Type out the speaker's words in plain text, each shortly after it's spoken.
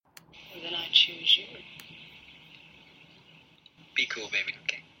choose you. Be cool, baby,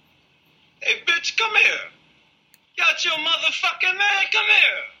 okay? Hey, bitch, come here. Got your motherfucking man, come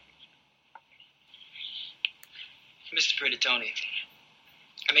here. Mr. Pretty Tony,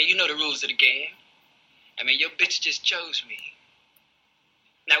 I mean, you know the rules of the game. I mean, your bitch just chose me.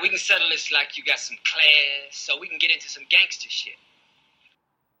 Now, we can settle this like you got some class, so we can get into some gangster shit.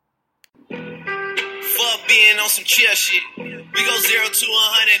 Fuck being on some chill shit. We go 0 to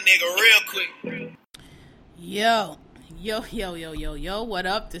 100, nigga, real quick. Yo, what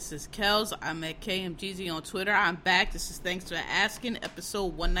up? This is Kels. I'm at KMGZ on Twitter. I'm back. This is Thanks for Asking,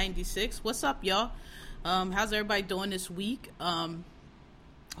 episode 196. What's up, y'all? How's everybody doing this week?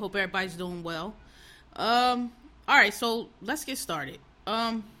 Hope everybody's doing well. Alright, so let's get started.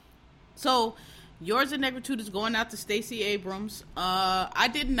 So Yours in Negritude is going out to Stacey Abrams. I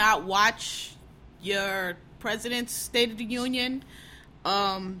did not watch your President's State of the Union,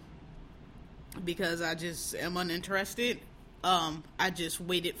 because I just am uninterested. I just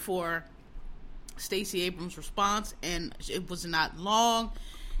waited for Stacey Abrams' response, and it was not long.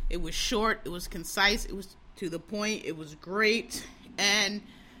 It was short. It was concise. It was to the point. It was great, and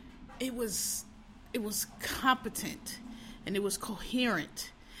it was competent, and it was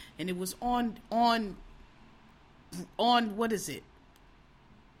coherent, and it was on what is it?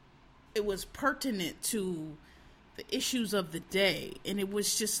 It was pertinent to the issues of the day, and it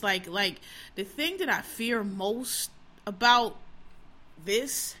was just like the thing that I fear most about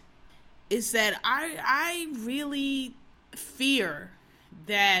this is that I really fear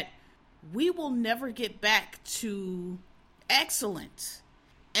that we will never get back to excellence.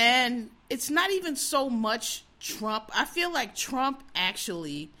 And it's not even so much Trump. I feel like Trump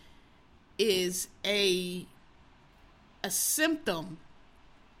actually is a symptom,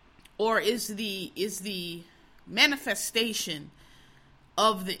 or is the manifestation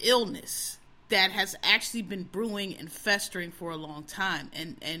of the illness that has actually been brewing and festering for a long time,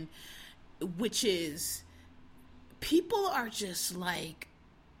 and which is people are just like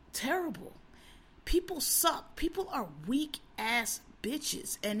terrible. People suck. People are weak ass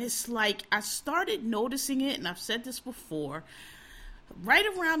bitches. And it's like, I started noticing it, and I've said this before, right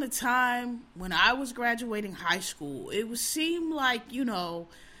around the time when I was graduating high school. It would seem like,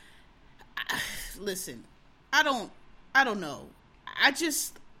 listen, I don't know. I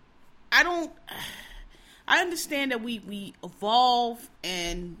understand that we evolve,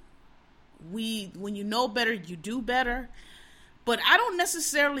 and when you know better, you do better. But I don't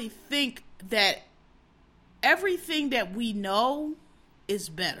necessarily think that everything that we know is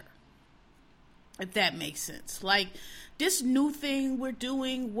better, if that makes sense. Like this new thing we're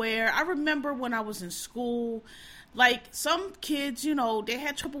doing, where I remember when I was in school, like some kids, they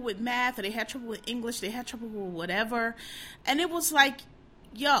had trouble with math, or they had trouble with English, they had trouble with whatever, and it was like,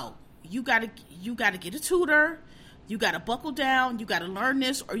 yo, you gotta get a tutor, you gotta buckle down, you gotta learn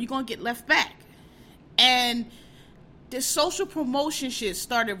this, or you're gonna get left back. And this social promotion shit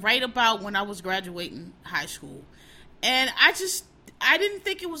started right about when I was graduating high school, and I didn't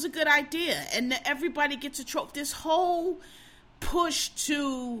think it was a good idea. And everybody gets a trophy. This whole push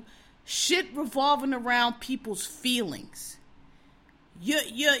to shit revolving around people's feelings.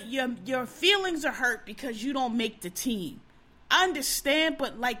 Your feelings are hurt because you don't make the team. I understand,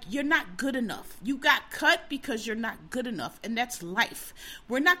 but you're not good enough. You got cut because you're not good enough, and that's life.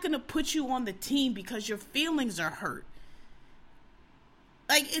 We're not going to put you on the team because your feelings are hurt.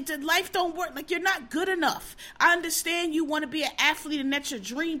 Life don't work. You're not good enough. I understand you want to be an athlete and that's your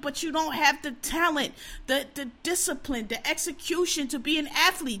dream, but you don't have the talent, the discipline, the execution to be an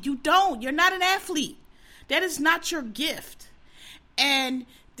athlete. You don't. You're not an athlete. That is not your gift. And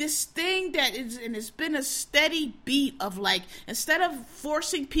this thing and it's been a steady beat of instead of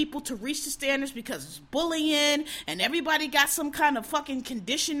forcing people to reach the standards because it's bullying and everybody got some kind of fucking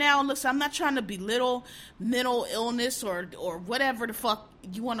condition now. Listen, I'm not trying to belittle mental illness or whatever the fuck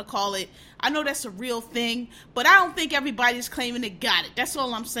you want to call it. I know that's a real thing, but I don't think everybody's claiming they got it. That's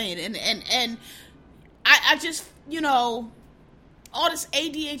all I'm saying. And I just, all this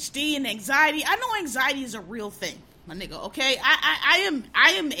ADHD and anxiety, I know anxiety is a real thing, my nigga, okay? I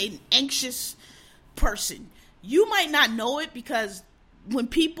am an anxious person. You might not know it because when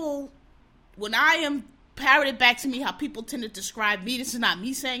I am parroted back to me how people tend to describe me, this is not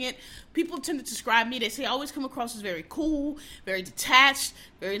me saying it, people tend to describe me, they say I always come across as very cool, very detached,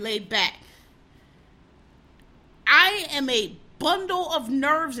 very laid back. I am a bundle of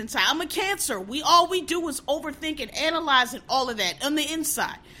nerves inside. I'm a Cancer. All we do is overthink and analyze and all of that on the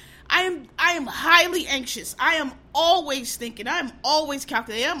inside. I am highly anxious. I am always thinking. I am always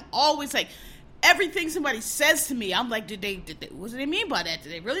calculating. I'm always everything somebody says to me, I'm like, what do they mean by that?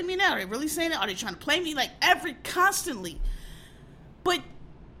 Did they really mean that? Are they really saying that? Are they trying to play me? Like, constantly. But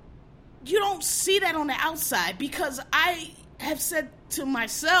you don't see that on the outside, because I have said to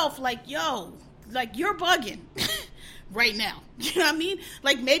myself, like, yo, like, you're bugging right now. You know what I mean?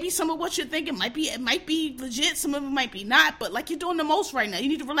 Like, maybe some of what you're thinking might be legit, some of it might be not, but like, you're doing the most right now. You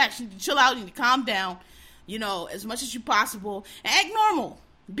need to relax, you need to chill out, you need to calm down, you know, as much as you possible, and act normal.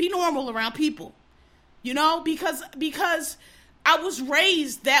 Be normal around people, you know, because I was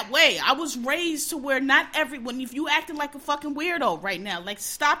raised that way. I was raised to where not everyone, if you acting like a fucking weirdo right now, like,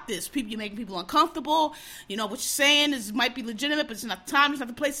 stop this. You're making people uncomfortable. You know, what you're saying might be legitimate, but it's not the time, it's not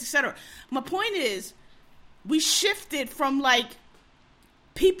the place, etc. My point is, we shifted from, like,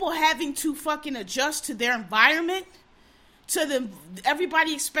 people having to fucking adjust to their environment to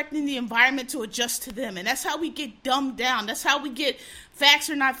everybody expecting the environment to adjust to them. And that's how we get dumbed down. That's how we get facts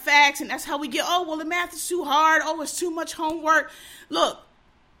are not facts. And that's how we get, oh, well, the math is too hard. Oh, it's too much homework. Look,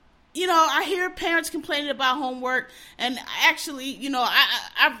 you know, I hear parents complaining about homework. And actually, you know,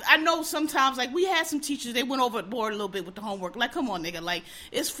 I know sometimes, like, we had some teachers, they went overboard a little bit with the homework. Like, come on, nigga. Like,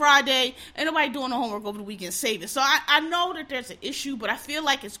 it's Friday. Ain't nobody doing the homework over the weekend. Save it. So I know that there's an issue, but I feel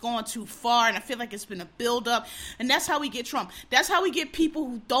like it's gone too far. And I feel like it's been a build-up. And that's how we get Trump. That's how we get people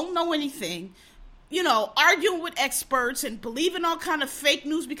who don't know anything, you know, arguing with experts and believing all kind of fake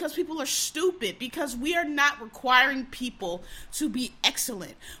news because people are stupid, because we are not requiring people to be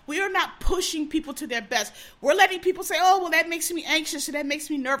excellent. We are not pushing people to their best. We're letting people say, oh, well, that makes me anxious and that makes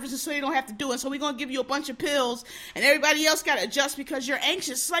me nervous, and so you don't have to do it. So we're going to give you a bunch of pills and everybody else got to adjust because you're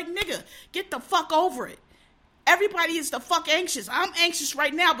anxious. It's like, nigga, get the fuck over it. Everybody is the fuck anxious. I'm anxious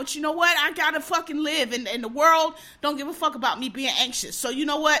right now, but you know what? I gotta fucking live, and the world don't give a fuck about me being anxious. So you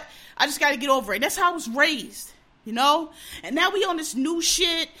know what? I just gotta get over it. That's how I was raised, you know? And now we on this new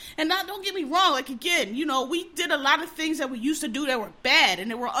shit, and now, don't get me wrong, like, again, you know, we did a lot of things that we used to do that were bad and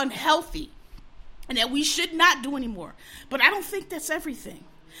that were unhealthy and that we should not do anymore. But I don't think that's everything.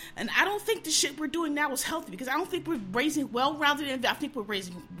 And I don't think the shit we're doing now is healthy, because I don't think we're raising well-rounded, I think we're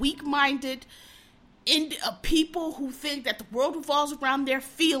raising weak-minded people who think that the world revolves around their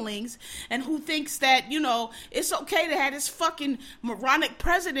feelings, and who thinks that, you know, it's okay to have this fucking moronic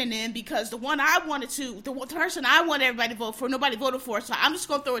president in because the person I want everybody to vote for, nobody voted for, so I'm just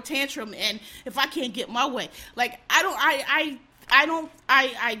gonna throw a tantrum, and if I can't get my way, like, I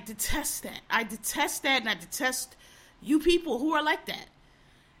detest that. I detest that, and I detest you people who are like that.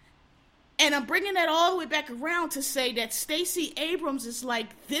 And I'm bringing that all the way back around to say that Stacey Abrams is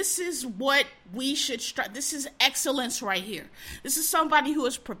like, this is what we should strive. This is excellence right here. This is somebody who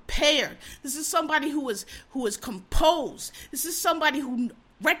is prepared. This is somebody who is composed. This is somebody who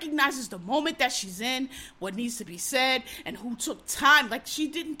recognizes the moment that she's in, what needs to be said, and who took time. Like, she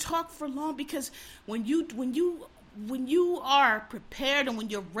didn't talk for long, because when you are prepared, and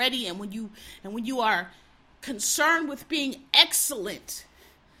when you're ready, and when you are concerned with being excellent,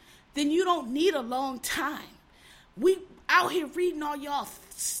 then you don't need a long time. We out here reading all y'all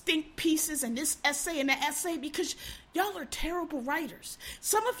stink pieces and this essay and that essay because y'all are terrible writers.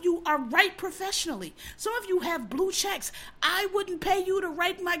 Some of you are write professionally. Some of you have blue checks. I wouldn't pay you to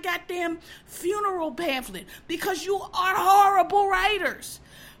write my goddamn funeral pamphlet because you are horrible writers.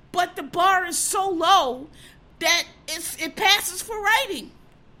 But the bar is so low that it passes for writing.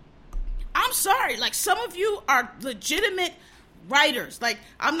 I'm sorry. Like, some of you are legitimate writers. Like,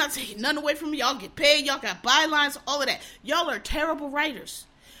 I'm not taking none away from you. Y'all get paid. Y'all got bylines, all of that. Y'all are terrible writers.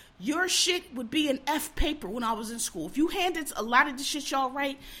 Your shit would be an F paper when I was in school. If you handed a lot of the shit y'all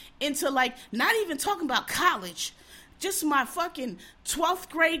write into, like, not even talking about college, just my fucking 12th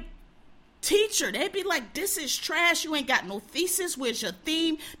grade teacher, they'd be like, this is trash. You ain't got no thesis. Where's your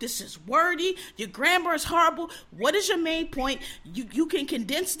theme? This is wordy. Your grammar is horrible. What is your main point? You can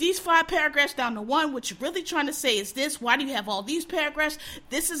condense these 5 paragraphs down to one. What you're really trying to say is this. Why do you have all these paragraphs?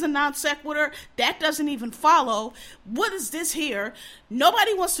 This is a non sequitur. That doesn't even follow. What is this here?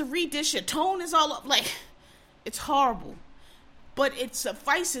 Nobody wants to read this. Your tone is all up. Like, it's horrible. But it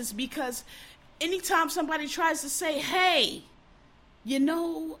suffices, because anytime somebody tries to say, hey, you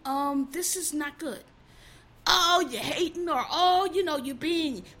know, this is not good. Oh, you're hating, or, oh, you know, you're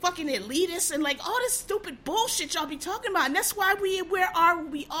being fucking elitist, and, like, all this stupid bullshit y'all be talking about. And that's why we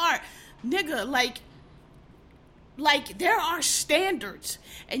are. Nigga, like, there are standards,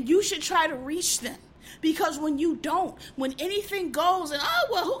 and you should try to reach them. Because when you don't, when anything goes, and, oh,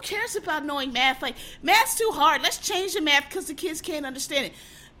 well, who cares about knowing math? Like, math's too hard. Let's change the math because the kids can't understand it.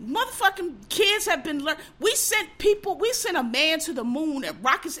 Motherfucking kids have been learning. We sent a man to the moon and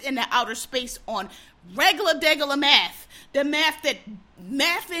rockets into outer space on regular math. The math that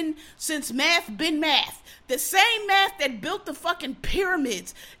mathing since math been math. The same math that built the fucking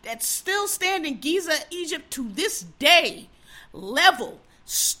pyramids that still stand in Giza, Egypt to this day. Level,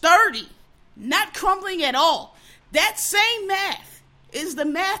 sturdy, not crumbling at all. That same math is the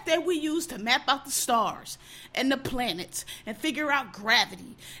math that we use to map out the stars and the planets and figure out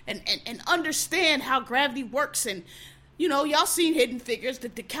gravity and understand how gravity works. And you know, y'all seen Hidden Figures, the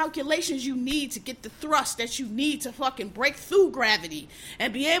calculations you need to get the thrust that you need to fucking break through gravity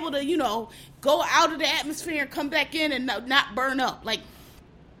and be able to, you know, go out of the atmosphere and come back in and not burn up. Like,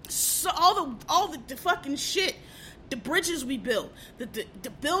 so all the fucking shit, the bridges we built, the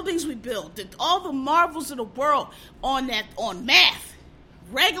buildings we built, all the marvels of the world on math,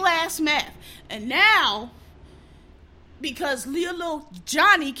 regular ass math. And now, because little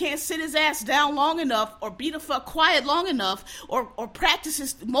Johnny can't sit his ass down long enough or be the fuck quiet long enough or practice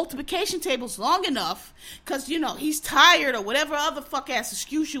his multiplication tables long enough because, you know, he's tired or whatever other fuck ass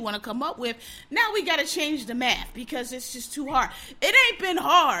excuse you want to come up with, now we got to change the math because it's just too hard. It ain't been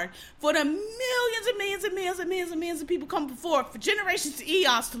hard for the millions and millions and millions and millions and millions of people come before for generations to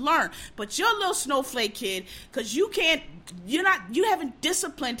eons to learn. But your little snowflake kid, because you haven't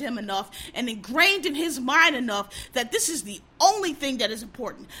disciplined him enough and ingrained in his mind enough that this is the only thing that is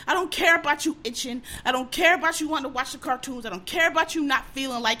important. I don't care about you itching. I don't care about you wanting to watch the cartoons. I don't care about you not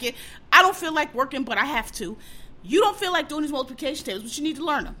feeling like it. I don't feel like working, but I have to. You don't feel like doing these multiplication tables, but you need to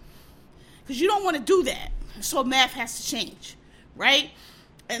learn them. Because you don't want to do that. So math has to change, right?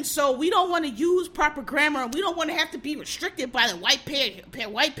 And so we don't want to use proper grammar, and we don't want to have to be restricted by the white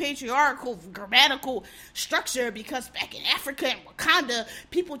patriarchal grammatical structure, because back in Africa and Wakanda,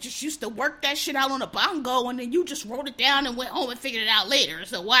 people just used to work that shit out on a bongo, and then you just wrote it down and went home and figured it out later.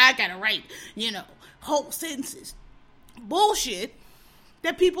 So why I gotta write, you know, whole sentences? Bullshit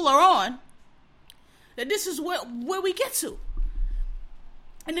that people are on, that this is where we get to.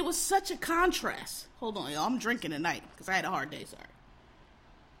 And it was such a contrast. Hold on, y'all. I'm drinking tonight because I had a hard day, sorry.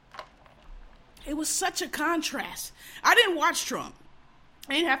 It was such a contrast. I didn't watch Trump.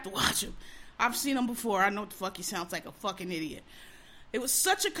 I didn't have to watch him. I've seen him before. I know what the fuck he sounds like, a fucking idiot. It was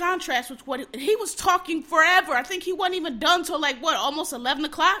such a contrast with what he was talking forever. I think he wasn't even done till almost 11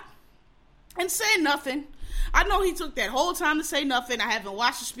 o'clock? And saying nothing. I know he took that whole time to say nothing. I haven't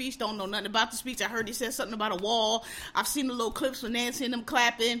watched the speech, don't know nothing about the speech. I heard he said something about a wall. I've seen the little clips with Nancy and them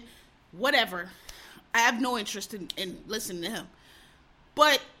clapping. Whatever. I have no interest in listening to him.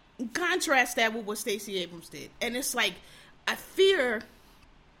 But contrast that with what Stacey Abrams did. And it's like, I fear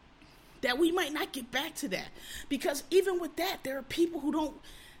that we might not get back to that. Because even with that, there are people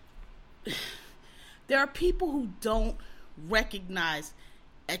who don't recognize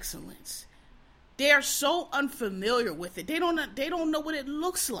excellence. They are so unfamiliar with it. They don't know what it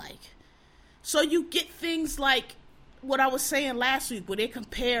looks like. So you get things like what I was saying last week, where they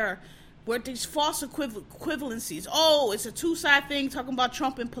compare where these false equivalencies. Oh, it's a two-side thing talking about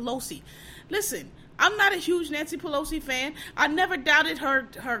Trump and Pelosi. Listen, I'm not a huge Nancy Pelosi fan. I never doubted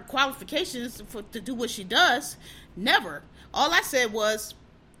her qualifications to do what she does. Never. All I said was,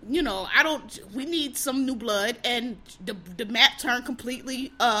 you know, we need some new blood, and the map turned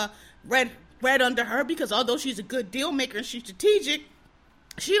completely red under her, because although she's a good deal maker and she's strategic,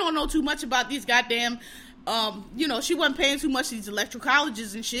 she don't know too much about these goddamn she wasn't paying too much to these electoral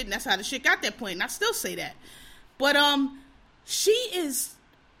colleges and shit, and that's how the shit got that point, and I still say that. But, she is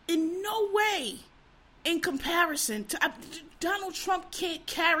in no way in comparison to... Donald Trump can't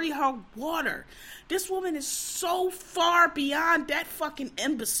carry her water. This woman is so far beyond that fucking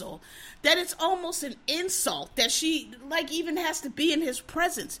imbecile that it's almost an insult that she, even has to be in his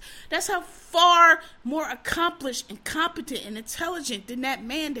presence. That's how far more accomplished and competent and intelligent than that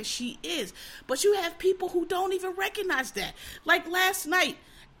man that she is. But you have people who don't even recognize that. Like last night,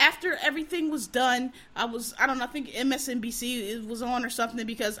 after everything was done, I think MSNBC was on or something,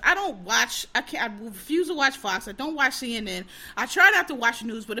 because I refuse to watch Fox. I don't watch CNN. I try not to watch the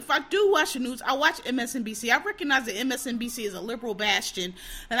news, but if I do watch the news, I watch MSNBC. I recognize that MSNBC is a liberal bastion,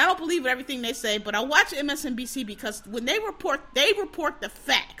 and I don't believe everything they say, but I watch MSNBC because when they report the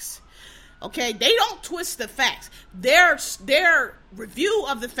facts. Okay, they don't twist the facts. Their review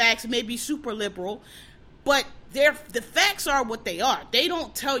of the facts may be super liberal, but the facts are what they are. They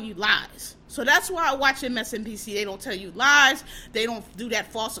don't tell you lies. So that's why I watch MSNBC. They don't tell you lies. They don't do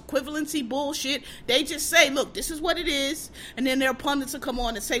that false equivalency bullshit. They just say, look, this is what it is. And then their pundits will come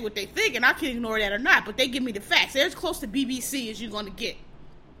on and say what they think, and I can ignore that or not. But they give me the facts. They're as close to BBC as you're going to get.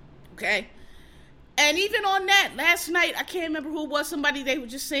 Okay? And even on that, last night, I can't remember who it was. Somebody, they were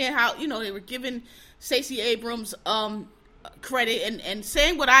just saying how, they were giving Stacey Abrams credit and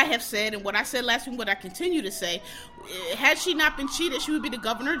saying what I have said and what I said last week, what I continue to say. Had she not been cheated, she would be the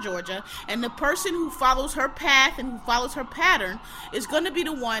governor of Georgia, and the person who follows her path and who follows her pattern is going to be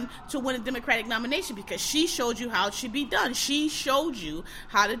the one to win a Democratic nomination, because she showed you how it should be done. She showed you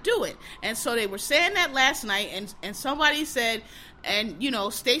how to do it. And so they were saying that last night, and somebody said, and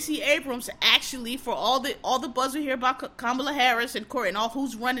Stacey Abrams actually, for all the buzz we hear about Kamala Harris and Corey and all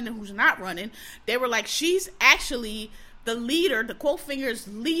who's running and who's not running, they were like, she's actually the leader, the quote fingers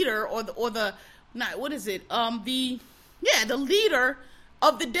leader, the leader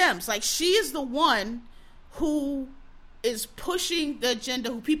of the Dems. Like, she is the one who is pushing the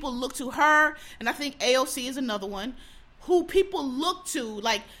agenda, who people look to her, and I think AOC is another one, who people look to,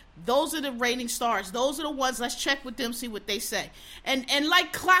 like, those are the reigning stars. Those are the ones, let's check with them, see what they say. And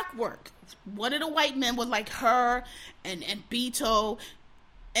like clockwork, one of the white men was like her and Beto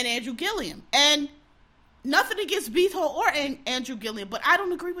and Andrew Gilliam. And nothing against Beto or Andrew Gilliam, but I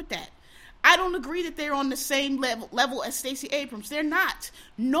don't agree with that. I don't agree that they're on the same level as Stacey Abrams. They're not.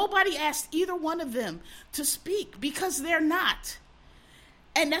 Nobody asked either one of them to speak because they're not.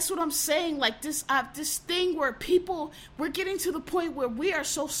 And that's what I'm saying, like this thing where we're getting to the point where we are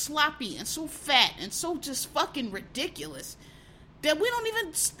so sloppy and so fat and so just fucking ridiculous that we don't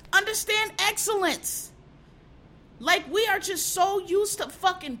even understand excellence. Like, we are just so used to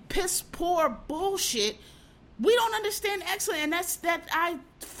fucking piss poor bullshit, we don't understand excellence, and that I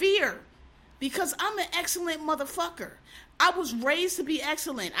fear, because I'm an excellent motherfucker. I was raised to be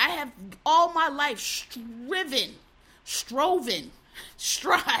excellent. I have all my life strived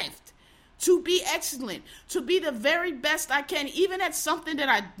to be excellent, to be the very best I can, even at something that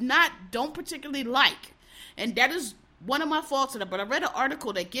I don't particularly like. And that is one of my faults in it. But I read an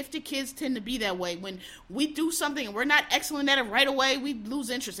article that gifted kids tend to be that way. When we do something and we're not excellent at it right away, we lose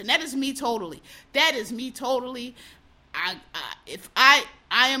interest. And that is me totally. I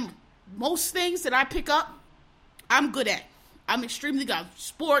am, most things that I pick up, I'm good at. I'm extremely good.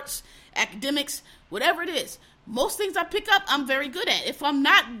 Sports, academics, whatever it is. Most things I pick up, I'm very good at. If I'm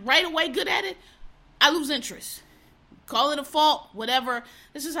not right away good at it, I lose interest. Call it a fault, whatever.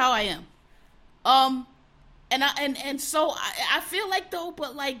 This is how I am. So I feel like, though,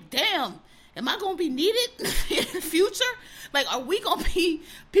 but like, damn, am I going to be needed in the future? Like, are we going to be,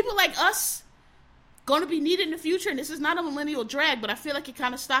 people like us, going to be needed in the future? And this is not a millennial drag, but I feel like it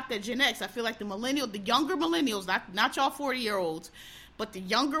kind of stopped at Gen X. I feel like the younger millennials, not y'all 40-year-olds, but the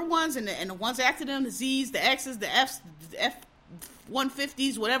younger ones and the ones after them, the Zs, the Xs, the Fs, the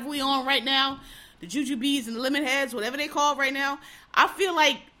F-150s, whatever we on right now, the Jujubes and the Lemon Heads, whatever they call right now, I feel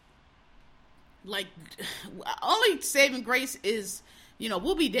like only saving grace is,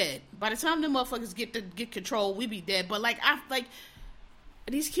 we'll be dead. By the time the motherfuckers get control, we'll be dead. But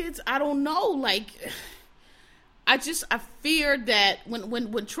these kids, I don't know, like, I feared that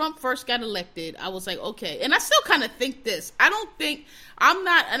when Trump first got elected, I was like, okay, and I still kind of think this. And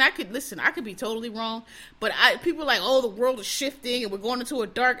I could be totally wrong, but people are like, oh, the world is shifting and we're going into a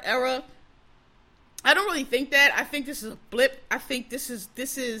dark era. I don't really think that. I think this is a blip. I think this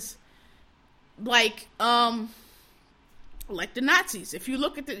is like the Nazis. If you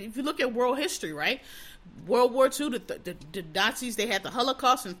look at world history, right? World War II, the Nazis, they had the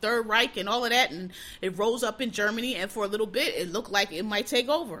Holocaust and Third Reich and all of that, and it rose up in Germany, and for a little bit, it looked like it might take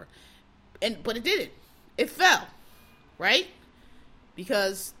over. But it didn't. It fell, right?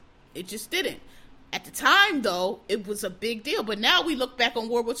 Because it just didn't. At the time, though, it was a big deal. But now we look back on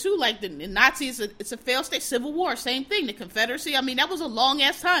World War II, like the Nazis, it's a failed state. Civil War, same thing. The Confederacy, that was a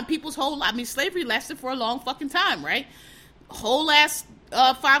long-ass time. Slavery lasted for a long fucking time, right? Whole ass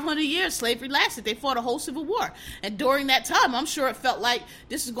 500 years slavery lasted. They fought a whole civil war, and during that time, I'm sure it felt like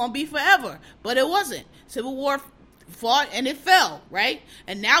this is going to be forever, but it wasn't. Civil War fought and it fell, right?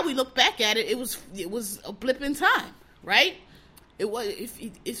 And now we look back at it, it was a blip in time, right? It was.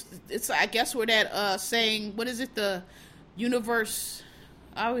 It's I guess we're that saying, what is it? The universe.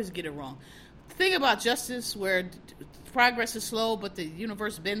 I always get it wrong. The thing about justice, where progress is slow, but the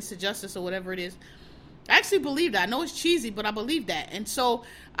universe bends to justice, or whatever it is. I actually believe that. I know it's cheesy, but I believe that. And so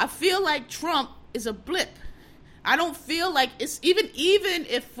I feel like Trump is a blip. I don't feel like it's even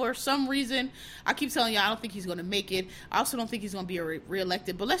if for some reason, I keep telling you, I don't think he's going to make it. I also don't think he's going to be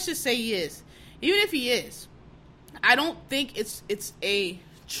reelected. But let's just say he is. Even if he is, I don't think it's a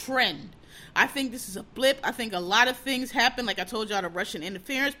trend. I think this is a blip. I think a lot of things happen. Like I told y'all, the Russian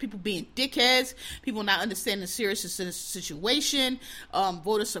interference, people being dickheads, people not understanding the seriousness of the situation,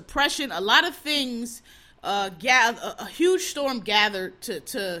 voter suppression, a lot of things, a huge storm gathered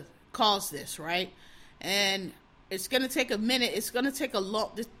to cause this, right? And It's going to take a minute. It's going to take a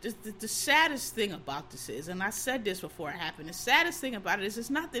long... The saddest thing about this is, and I said this before it happened, the saddest thing about it is it's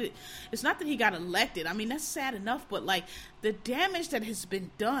not that he got elected. I mean, that's sad enough, but like the damage that has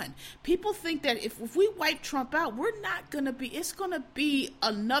been done. People think that if we wipe Trump out, we're not going to be... It's going to be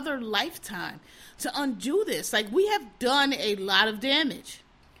another lifetime to undo this. Like, we have done a lot of damage.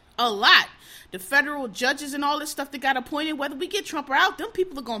 A lot. The federal judges and all this stuff that got appointed, whether we get Trump or out, them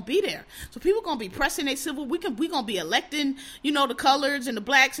people are going to be there. So people are going to be pressing their civil. We going to be electing, the coloreds and the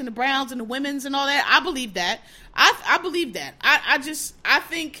blacks and the browns and the women's and all that. I believe that. I believe that. I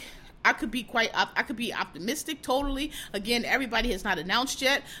think I could be optimistic totally. Again, everybody has not announced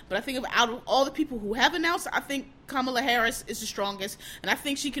yet, but I think out of all the people who have announced, I think Kamala Harris is the strongest, and I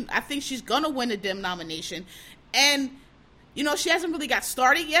think she's going to win the Dem nomination. And she hasn't really got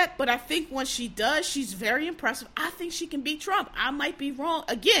started yet, but I think once she does, she's very impressive. I think she can beat Trump. I might be wrong.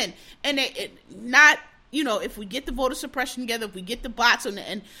 Again, and if we get the voter suppression together, if we get the bots,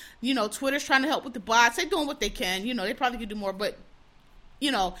 and Twitter's trying to help with the bots, they're doing what they can. They probably could do more, but,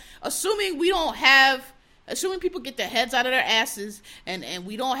 assuming people get their heads out of their asses and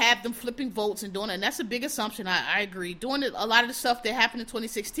we don't have them flipping votes and doing it, and that's a big assumption, I agree. Doing a lot of the stuff that happened in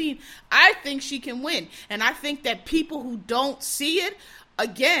 2016, I think she can win. And I think that people who don't see it,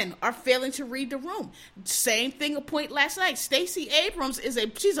 again, are failing to read the room. Same thing a point last night. Stacey Abrams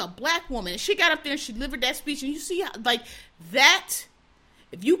she's a black woman. And she got up there and she delivered that speech, and you see how, like, that...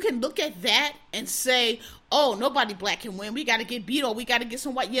 If you can look at that and say, oh, nobody black can win, we got to get Beto, we got to get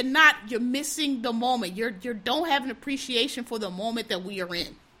some white, you're missing the moment. You don't have an appreciation for the moment that we are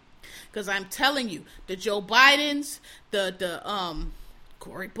in. Because I'm telling you, the Joe Bidens, the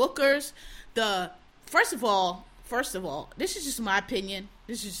Cory Bookers, first of all, this is just my opinion.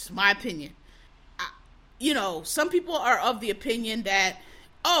 Some people are of the opinion that,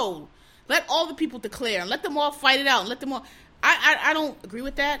 let all the people declare and let them all fight it out and let them all... I don't agree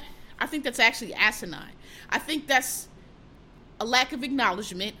with that. I think that's actually asinine. I think that's a lack of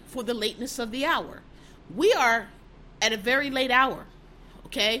acknowledgement for the lateness of the hour. We are at a very late hour,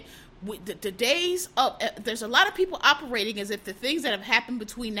 okay? The days of... there's a lot of people operating as if the things that have happened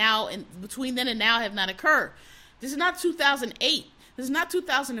between then and now have not occurred. This is not 2008. This is not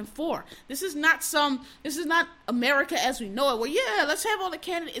 2004. This is not America as we know it, where, let's have all the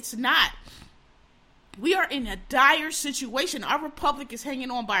candidates. It's not. We are in a dire situation. Our republic is hanging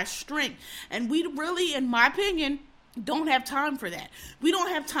on by a string. And we really, in my opinion, don't have time for that. We don't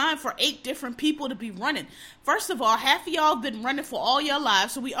have time for 8 different people to be running. First of all, half of y'all have been running for all your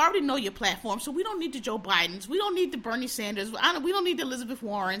lives, so we already know your platform. So we don't need the Joe Bidens. We don't need the Bernie Sanders. We don't need the Elizabeth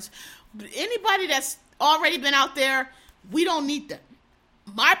Warrens. Anybody that's already been out there, we don't need them.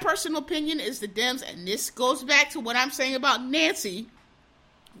 My personal opinion is the Dems, and this goes back to what I'm saying about Nancy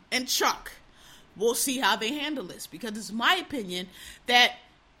and Chuck. We'll see how they handle this, because it's my opinion that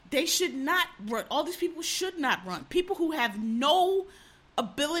they should not run. All these people should not run. People who have no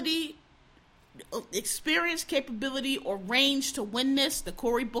ability, experience, capability, or range to win this, the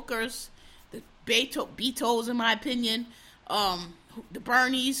Cory Bookers, the Betos, in my opinion, the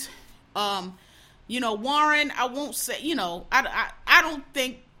Bernies, Warren, I won't say,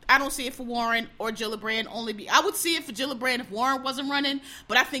 I don't see it for Warren or Gillibrand. I would see it for Gillibrand if Warren wasn't running,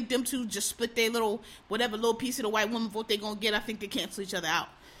 but I think them two just split their whatever little piece of the white woman vote they're going to get. I think they cancel each other out.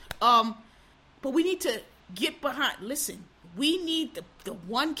 But we need to get behind, listen, we need the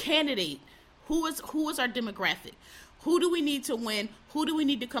one candidate who is our demographic. Who do we need to win? Who do we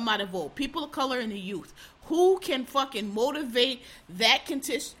need to come out and vote? People of color and the youth. Who can fucking motivate that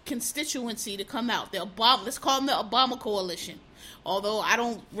constituency to come out? Let's call them the Obama Coalition. Although I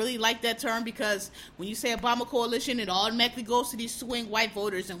don't really like that term, because when you say Obama Coalition, it automatically goes to these swing white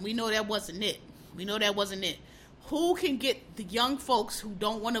voters, and we know that wasn't it. Who can get the young folks who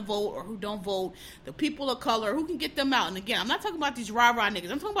don't want to vote or who don't vote, the people of color, who can get them out? And again, I'm not talking about these rah-rah niggas.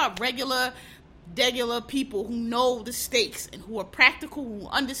 I'm talking about regular people who know the stakes and who are practical, who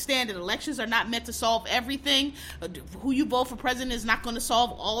understand that elections are not meant to solve everything. Who you vote for president is not going to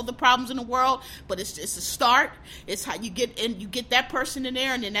solve all the problems in the world, but it's a start. It's how you get that person in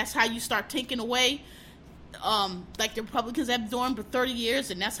there, and then that's how you start tinking away, like the Republicans have been doing for 30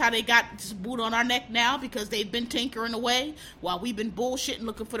 years, and that's how they got this boot on our neck now, because they've been tinkering away while we've been bullshitting,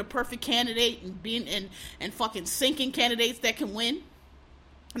 looking for the perfect candidate and being and fucking sinking candidates that can win.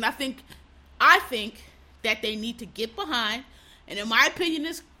 And I think that they need to get behind, and in my opinion,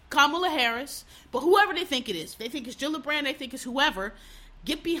 it's Kamala Harris, but whoever they think it is, they think it's Gillibrand, they think it's whoever,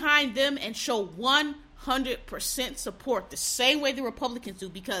 get behind them and show 100% support the same way the Republicans do,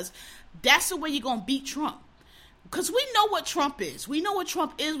 because that's the way you're going to beat Trump. Because we know what Trump is. We know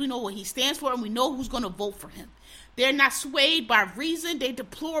what he stands for, and we know who's going to vote for him. They're not swayed by reason. They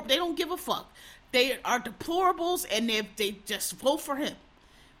deplorable. They don't give a fuck. They are deplorables, and they just vote for him,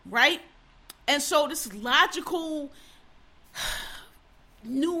 right? And so this logical,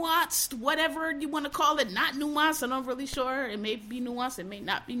 nuanced, whatever you want to call it, not nuanced, I'm not really sure. It may be nuanced, it may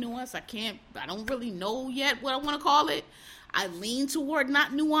not be nuanced. I don't really know yet what I want to call it. I lean toward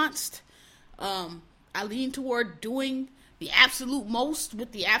not nuanced. I lean toward doing the absolute most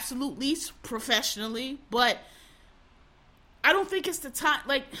with the absolute least professionally, but I don't think it's the time.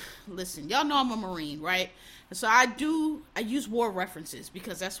 Like, listen, y'all know I'm a Marine, right? And so I use war references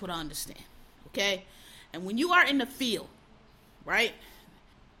because that's what I understand, okay? And when you are in the field, right?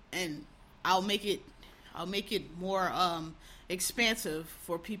 And I'll make it more expansive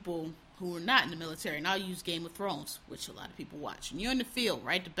for people who are not in the military, and I'll use Game of Thrones, which a lot of people watch. And you're in the field,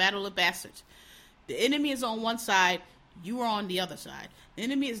 right? The Battle of Bastards. The enemy is on one side, you are on the other side. The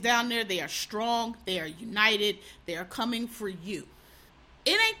enemy is down there, they are strong, they are united, they are coming for you.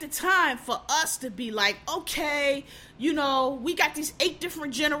 It ain't the time for us to be like, okay, we got these 8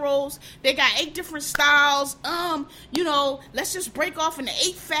 different generals, they got 8 different styles, let's just break off into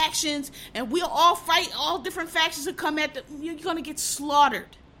 8 factions, and we'll all fight, all different factions will come you're gonna get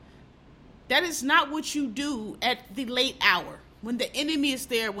slaughtered. That is not what you do at the late hour, when the enemy is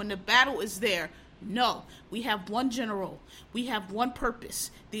there, when the battle is there. No, we have one general. We have one purpose.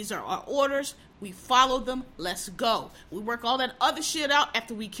 These are our orders. We follow them. Let's go. We work all that other shit out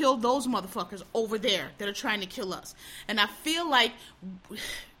after we kill those motherfuckers over there that are trying to kill us. And I feel like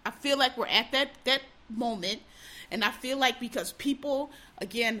we're at that moment. And I feel like because people,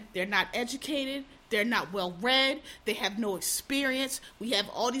 again, they're not educated, they're not well read, they have no experience. We have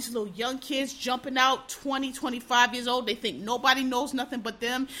all these little young kids jumping out, 20, 25 years old. They think nobody knows nothing but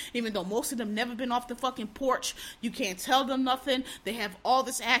them, even though most of them never been off the fucking porch. You can't tell them nothing. They have all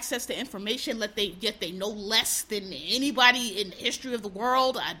this access to information, yet they know less than anybody in the history of the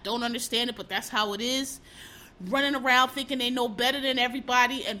world. I don't understand it, but that's how it is. Running around thinking they know better than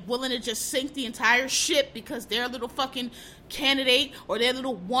everybody and willing to just sink the entire ship because their little fucking candidate or their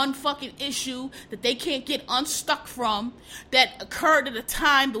little one fucking issue that they can't get unstuck from that occurred at a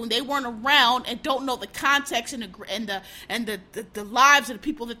time when they weren't around and don't know the context and the lives of the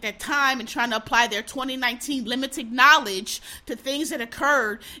people at that time, and trying to apply their 2019 limited knowledge to things that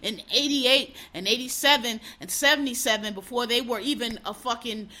occurred in 88 and 87 and 77 before they were even a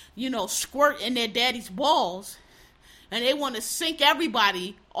fucking, squirt in their daddy's balls. And they want to sink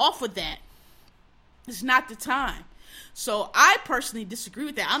everybody off of that. It's not the time. So I personally disagree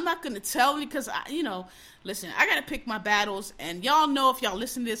with that. I'm not going to tell because, listen, I got to pick my battles. And y'all know, if y'all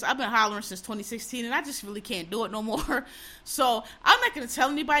listen to this, I've been hollering since 2016 and I just really can't do it no more. So I'm not going to tell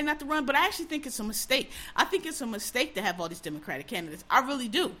anybody not to run, but I actually think it's a mistake. I think it's a mistake to have all these Democratic candidates. I really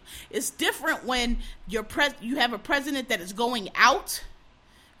do. It's different when you have a president that is going out,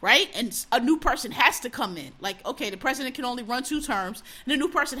 right? And a new person has to come in. Like, okay, the president can only run 2 terms, and a new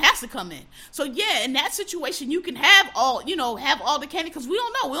person has to come in. So yeah, in that situation, you can have all the candidates, because we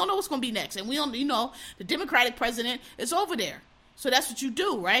don't know. We don't know what's going to be next. And we don't, the Democratic president is over there. So that's what you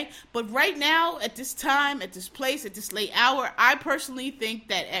do, right? But right now, at this time, at this place, at this late hour, I personally think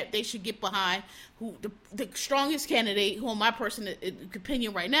that they should get behind the strongest candidate, who in my personal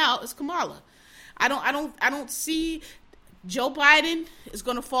opinion right now, is Kamala. I don't see Joe Biden is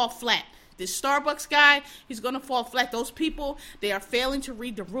going to fall flat. This Starbucks guy, he's going to fall flat. Those people, they are failing to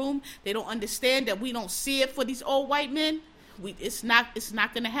read the room. They don't understand that we don't see it for these old white men. It's not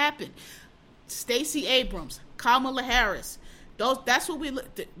going to happen. Stacey Abrams, Kamala Harris, that's what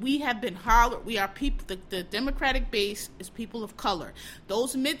we have been hollered. We are people. The Democratic base is people of color.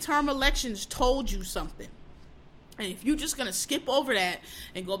 Those midterm elections told you something. And if you're just going to skip over that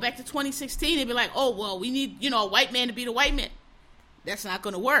and go back to 2016 and be like, oh, well, we need, a white man to be the white man, that's not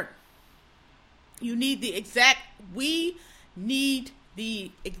going to work. You need we need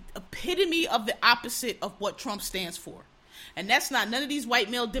the epitome of the opposite of what Trump stands for. And that's not none of these white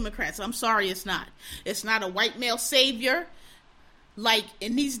male Democrats. I'm sorry, it's not. It's not a white male savior. Like,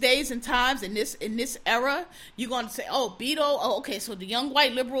 in these days and times, in this era, you're going to say, oh, Beto, okay, so the young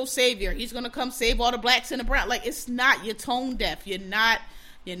white liberal savior, he's going to come save all the blacks and the brown. Like, it's not. You're tone deaf. You're not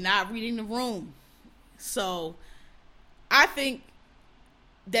reading the room. So I think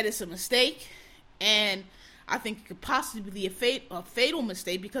that it's a mistake, and I think it could possibly be a fatal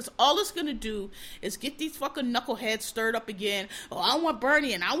mistake, because all it's going to do is get these fucking knuckleheads stirred up again. Oh, I want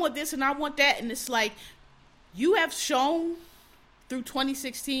Bernie, and I want this, and I want that. And it's like, you have shown through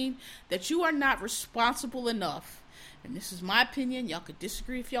 2016 that you are not responsible enough, and this is my opinion, y'all could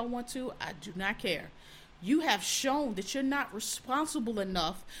disagree if y'all want to, I do not care. you have shown that you're not responsible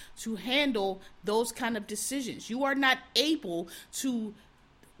enough to handle those kind of decisions. You are not able to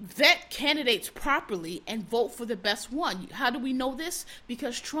vet candidates properly and vote for the best one. How do we know this?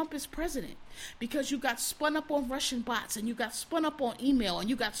 Because Trump is president. Because you got spun up on Russian bots, and you got spun up on email, and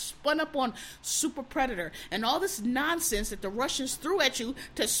you got spun up on Super Predator, and all this nonsense that the Russians threw at you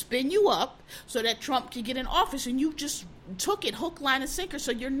to spin you up so that Trump could get in office, and you just took it hook, line, and sinker.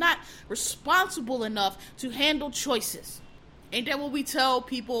 So you're not responsible enough to handle choices. Ain't that what we tell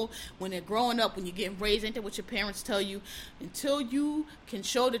people when they're growing up, when you're getting raised? Ain't that what your parents tell you? Until you can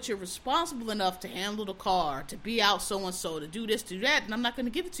show that you're responsible enough to handle the car, to be out so-and-so, to do this, to do that, and I'm not going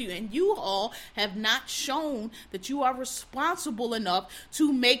to give it to you. And you all have not shown that you are responsible enough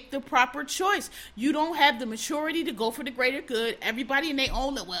to make the proper choice. You don't have the maturity to go for the greater good. Everybody in their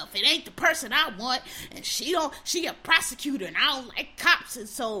own, well, if it ain't the person I want, and she a prosecutor, and I don't like cops, and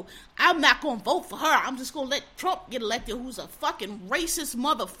so I'm not going to vote for her. I'm just going to let Trump get elected, who's a fucking racist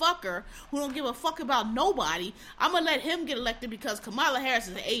motherfucker who don't give a fuck about nobody. I'm going to let him get elected because Kamala Harris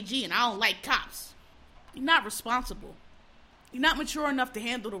is an AG and I don't like cops. You're not responsible. You're not mature enough to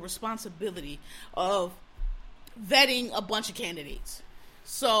handle the responsibility of vetting a bunch of candidates.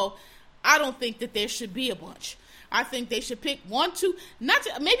 So I don't think that there should be a bunch. I think they should pick one, two,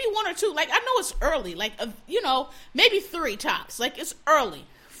 maybe one or two. Like, I know it's early. Like, maybe 3 tops. Like, it's early.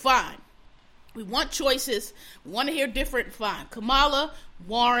 Fine. We want choices. We want to hear different. Fine. Kamala,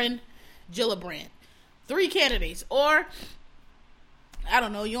 Warren, Gillibrand. 3 candidates. Or, I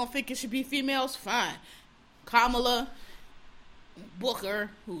don't know, you don't think it should be females? Fine. Kamala,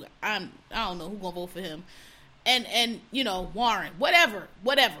 Booker, who I don't know who gonna vote for him. And Warren. Whatever.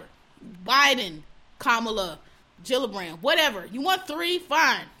 Biden, Kamala, Gillibrand. Whatever. You want 3?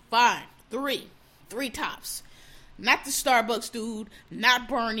 Fine. 3 tops. Not the Starbucks dude, not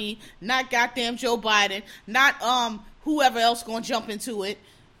Bernie, not goddamn Joe Biden, not whoever else gonna jump into it.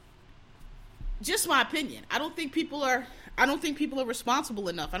 Just my opinion. I don't think people are responsible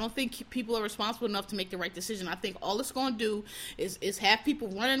enough. I don't think people are responsible enough to make the right decision. I think all it's gonna do is have people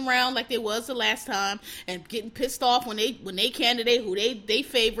running around like they was the last time and getting pissed off when they candidate who they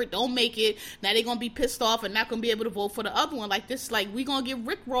favorite don't make it. Now they're gonna be pissed off and not gonna be able to vote for the other one. Like this, like we gonna get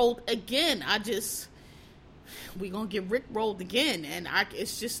rickrolled again. We gonna get rickrolled again, and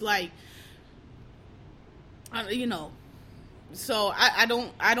it's just like, So I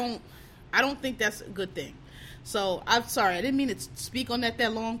don't think that's a good thing. So I'm sorry, I didn't mean to speak on that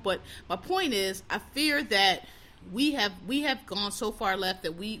long, but my point is, I fear that we have gone so far left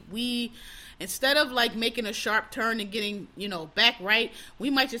that we instead of like making a sharp turn and getting back right, we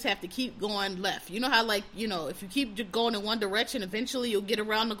might just have to keep going left. You know how if you keep going in one direction, eventually you'll get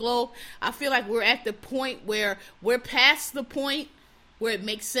around the globe. I feel like we're at the point where we're past the point where it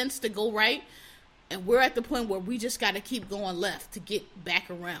makes sense to go right, and we're at the point where we just got to keep going left to get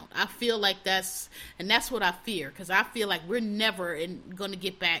back around. I feel like that's what I fear, because I feel like we're never going to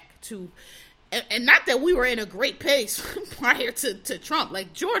get back to. And not that we were in a great pace prior to Trump.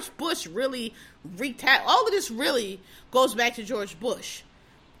 Like, George Bush really wreaked all of this really goes back to George Bush.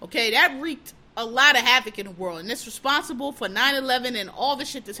 Okay, that wreaked a lot of havoc in the world. And it's responsible for 9/11 and all the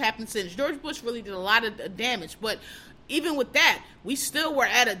shit that's happened since. George Bush really did a lot of damage. But even with that, we still were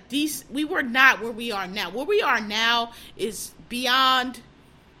at we were not where we are now. Where we are now is beyond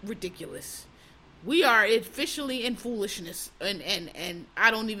ridiculous. We are officially in foolishness, and I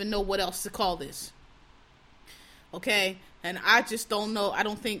don't even know what else to call this. Okay, and I just don't know. I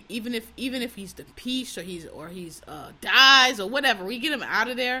don't think even if he's impeached or he's dies or whatever, we get him out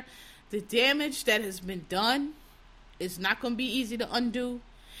of there. The damage that has been done is not going to be easy to undo.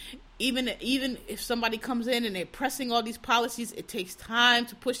 Even if somebody comes in and they're pressing all these policies, it takes time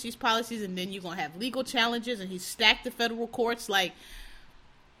to push these policies, and then you're going to have legal challenges, and he's stacked the federal courts like.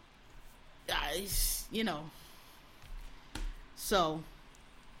 So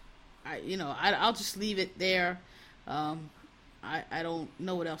I'll just leave it there. I don't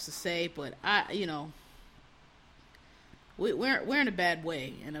know what else to say, but we're in a bad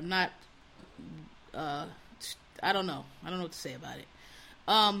way, and I'm not. I don't know what to say about it.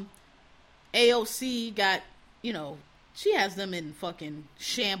 AOC got she has them in fucking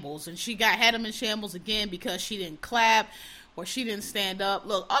shambles, and she had them in shambles again because she didn't clap. Or she didn't stand up.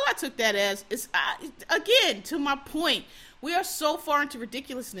 Look, all I took that as is, again, to my point, we are so far into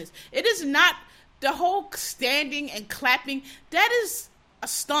ridiculousness. It is not the whole standing and clapping. That is a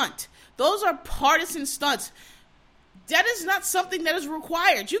stunt. Those are partisan stunts. That is not something that is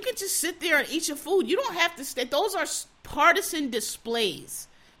required. You can just sit there and eat your food. You don't have to stay. Those are partisan displays.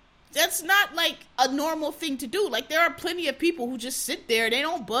 That's not like a normal thing to do. Like, there are plenty of people who just sit there, they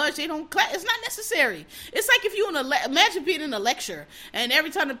don't budge, they don't clap. It's not necessary. It's like if you imagine being in a lecture, and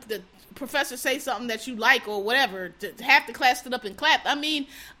every time the professor says something that you like or whatever, half the class stood up and clapped. I mean,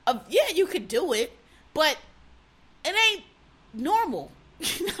 yeah, you could do it, but it ain't normal.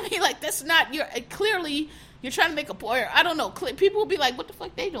 You know what I mean? Like, that's not, clearly, you're trying to make a point. I don't know. People will be like, what the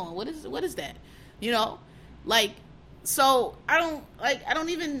fuck they doing? What is that? You know? Like, so,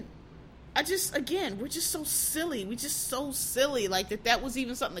 again, we're just so silly. We're just so silly. Like, that was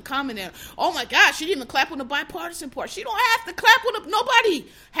even something to comment on. Oh my gosh, she didn't even clap on the bipartisan part. She don't have to clap on nobody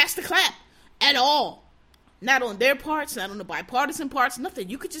has to clap at all. Not on their parts, not on the bipartisan parts, nothing.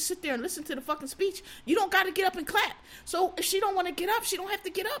 You could just sit there and listen to the fucking speech. You don't got to get up and clap. So if she don't want to get up, she don't have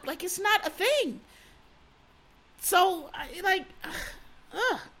to get up. Like, it's not a thing. So,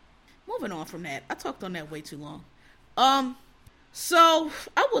 moving on from that. I talked on that way too long. So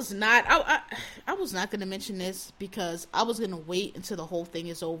I was not going to mention this because I was going to wait until the whole thing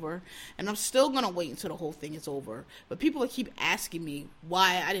is over, and I'm still going to wait until the whole thing is over. But people keep asking me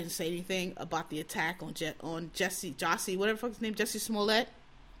why I didn't say anything about the attack on Jussie, whatever the fuck his name, Jussie Smollett.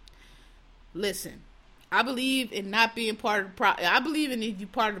 Listen, I believe in not being part of the problem. I believe in if you're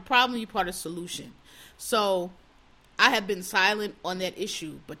part of the problem, you're part of the solution. So I have been silent on that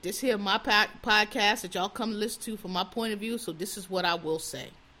issue, but this here my podcast that y'all come listen to from my point of view, so this is what I will say.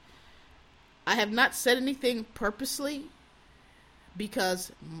 I have not said anything purposely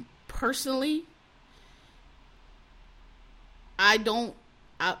because personally, I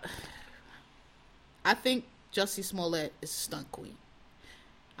think Jussie Smollett is a stunt queen.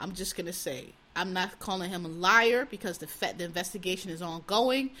 I'm just going to say, I'm not calling him a liar because the investigation is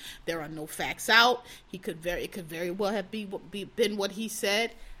ongoing. There are no facts out. It could very well have been what he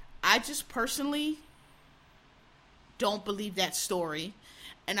said. I just personally don't believe that story,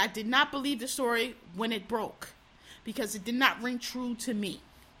 and I did not believe the story when it broke because it did not ring true to me.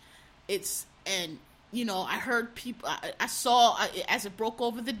 I heard people, I saw, as it broke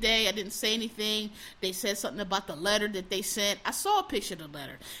over the day, I didn't say anything. They said something about the letter that they sent. I saw a picture of the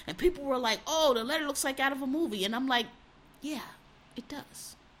letter, and people were like, oh, the letter looks like out of a movie. And I'm like, yeah, it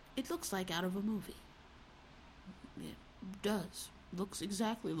does. It looks like out of a movie. It does. Looks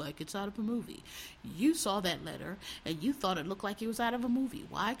exactly like it's out of a movie. You saw that letter, and you thought it looked like it was out of a movie.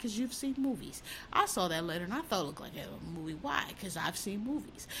 Why? Because you've seen movies. I saw that letter, and I thought it looked like out of a movie. Why? Because I've seen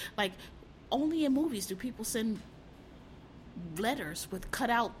movies. Like, only in movies do people send letters with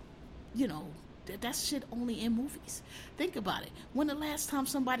cutout, that shit only in movies. Think about it. When the last time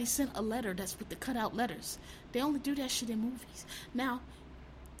somebody sent a letter that's with the cutout letters? They only do that shit in movies. Now,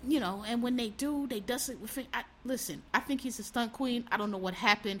 and when they do, they does it with... Listen, I think he's a stunt queen. I don't know what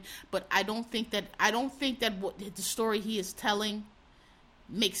happened, but I don't think that what the story he is telling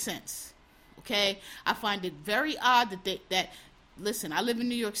makes sense. Okay? I find it very odd that listen, I live in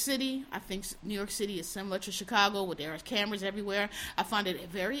New York City. I think New York City is similar to Chicago, where there are cameras everywhere. I find it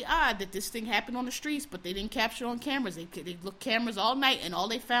very odd that this thing happened on the streets, but they didn't capture it on cameras. They looked cameras all night, and all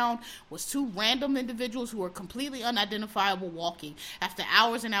they found was two random individuals who were completely unidentifiable walking after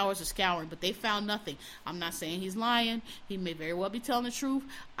hours and hours of scouring, but they found nothing. I'm not saying he's lying. He may very well be telling the truth.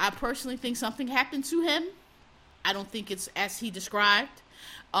 I personally think something happened to him. I don't think it's as he described.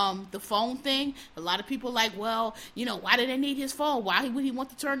 The phone thing, a lot of people like, well, why did they need his phone? Why would he want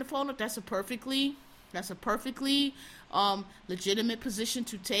to turn the phone up? That's a perfectly legitimate position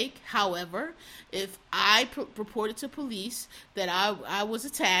to take. However, if I reported to police that I was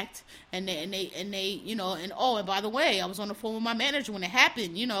attacked, and by the way, I was on the phone with my manager when it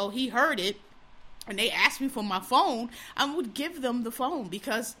happened, he heard it, and they asked me for my phone, I would give them the phone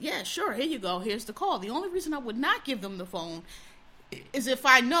because, yeah, sure, here you go, here's the call. The only reason I would not give them the phone is if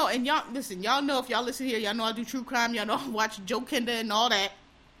I know, and y'all know, if y'all listen here, y'all know I do true crime, y'all know I watch Joe Kenda and all that.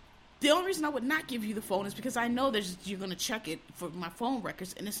 The only reason I would not give you the phone is because I know that you're going to check it for my phone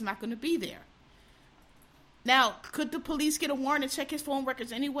records, and it's not going to be there. Now, could the police get a warrant to check his phone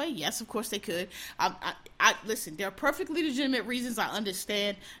records anyway? Yes, of course they could. Listen, there are perfectly legitimate reasons I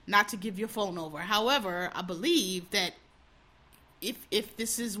understand not to give your phone over. However, I believe that if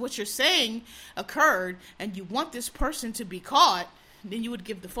this is what you're saying occurred, and you want this person to be caught, then you would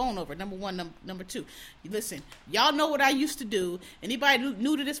give the phone over. Number one. Number two, listen, y'all know what I used to do. Anybody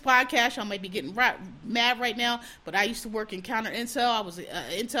new to this podcast, y'all might be getting mad right now, but I used to work in counter intel. I was an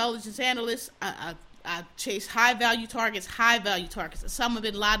intelligence analyst. I chased high-value targets, Osama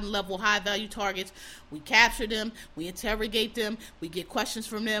bin Laden level high-value targets. We capture them, we interrogate them, we get questions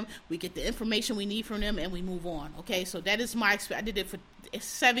from them, we get the information we need from them, and we move on, okay? So that is my experience. I did it for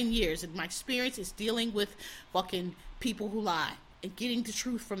 7 years, and my experience is dealing with fucking people who lie, and getting the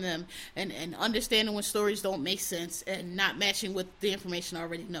truth from them and understanding when stories don't make sense and not matching with the information I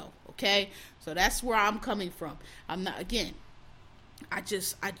already know. Okay? So that's where I'm coming from. I'm not, again, I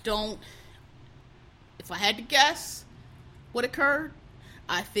don't, if I had to guess what occurred,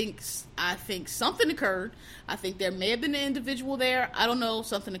 I think something occurred. I think there may have been an individual there. I don't know.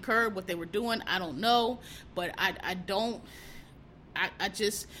 Something occurred. What they were doing, I don't know. But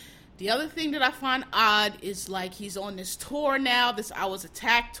the other thing that I find odd is like he's on this tour now, this I Was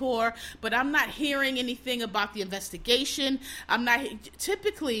Attacked tour, but I'm not hearing anything about the investigation. I'm not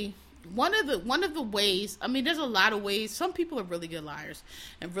typically one of the ways. I mean, there's a lot of ways. Some people are really good liars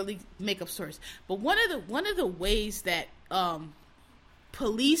and really make up stories. But one of the ways that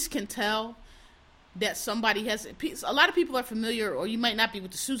police can tell that somebody has, a lot of people are familiar, or you might not be,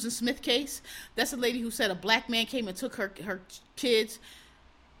 with the Susan Smith case. That's a lady who said a black man came and took her kids.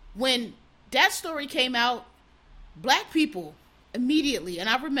 When that story came out, black people immediately, and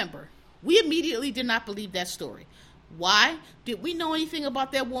I remember, we immediately did not believe that story. Why? Did we know anything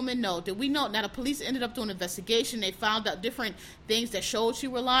about that woman? No. Did we know? Now, the police ended up doing an investigation. They found out different things that showed she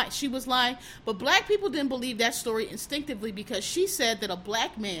was lying. But black people didn't believe that story instinctively because she said that a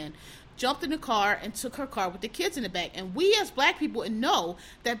black man jumped in the car and took her car with the kids in the back. And we as black people know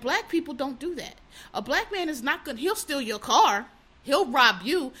that black people don't do that. A black man is not going to, he'll steal your car. He'll rob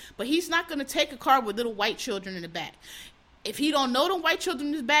you, but he's not going to take a car with little white children in the back. If he don't know them white children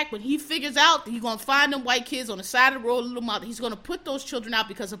in his back, when he figures out that he's going to find them white kids on the side of the road, little mouth, he's going to put those children out,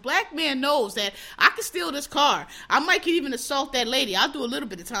 because a black man knows that I can steal this car. I might could even assault that lady. I'll do a little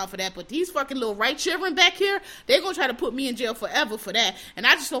bit of time for that, but these fucking little white children back here, they're going to try to put me in jail forever for that. And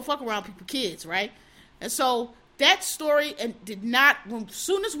I just don't fuck around people's kids, right? And so that story, and did not, as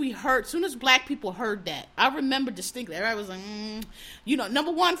soon as black people heard that, I remember distinctly, everybody was like,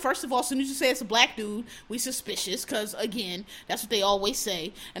 number one, first of all, as soon as you say it's a black dude, we suspicious, because, again, that's what they always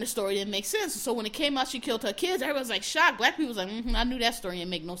say, and the story didn't make sense. So when it came out she killed her kids, everybody was like shocked. Black people was like, I knew that story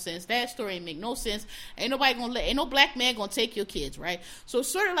didn't make no sense. That story didn't make no sense. Ain't no black man gonna take your kids, right? So it's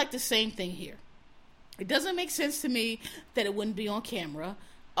sort of like the same thing here. It doesn't make sense to me that it wouldn't be on camera.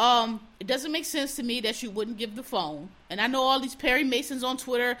 It doesn't make sense to me that you wouldn't give the phone. And I know all these Perry Masons on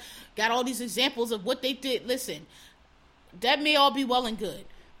Twitter got all these examples of what they did. Listen, that may all be well and good,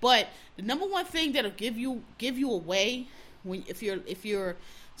 but the number one thing that'll give you away when if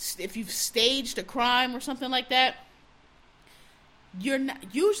you've staged a crime or something like that, you're not,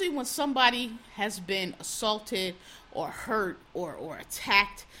 usually when somebody has been assaulted or hurt or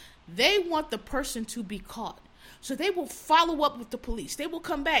attacked, they want the person to be caught. So they will follow up with the police. They will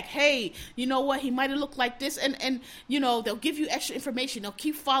come back. Hey, you know what? He might have looked like this. And they'll give you extra information. They'll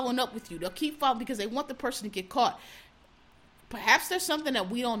keep following up with you. They'll keep following because they want the person to get caught. Perhaps there's something that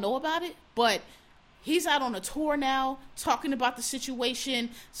we don't know about it, but he's out on a tour now, talking about the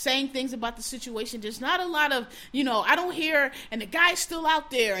situation, saying things about the situation. There's not a lot of, I don't hear, and the guy's still out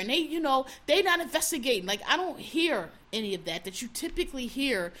there, and they not investigating. Like, I don't hear any of that you typically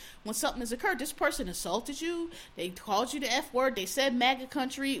hear when something has occurred. This person assaulted you. They called you the F word. They said MAGA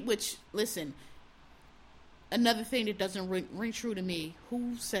country, which, listen, another thing that doesn't ring true to me.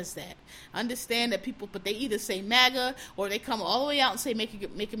 Who says that? I understand that people, but they either say MAGA or they come all the way out and say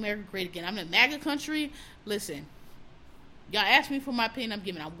make America great again. I'm in a MAGA country. Listen, y'all asked me for my opinion. I'm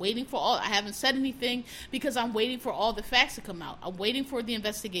giving. I'm waiting for I haven't said anything because I'm waiting for all the facts to come out. I'm waiting for the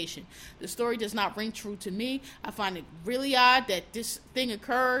investigation. The story does not ring true to me. I find it really odd that this thing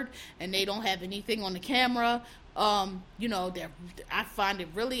occurred and they don't have anything on the camera. I find it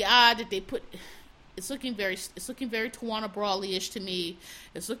really odd that they put. It's looking very Tawana Brawley-ish to me.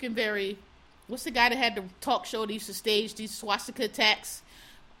 It's looking very. What's the guy that had the talk show that used to stage these swastika attacks?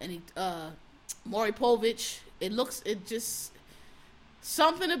 And Maury Povich. It just,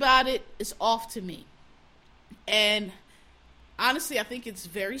 something about it is off to me. And honestly, I think it's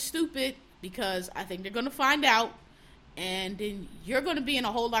very stupid because I think they're going to find out and then you're going to be in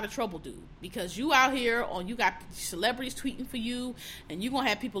a whole lot of trouble, dude. Because you out here, you got celebrities tweeting for you and you're going to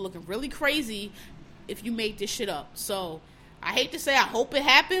have people looking really crazy if you made this shit up. So I hate to say I hope it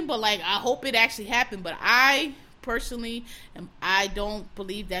happened, but I hope it actually happened. But I personally, I don't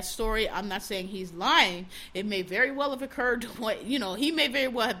believe that story. I'm not saying he's lying. It may very well have occurred. He may very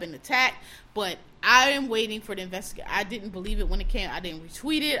well have been attacked, but I am waiting for the investigation. I didn't believe it when it came. I didn't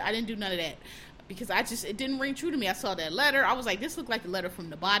retweet it. I didn't do none of that because it didn't ring true to me. I saw that letter. I was like, this looked like the letter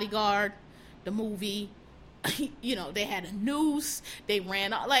from The Bodyguard, the movie. They had a noose. They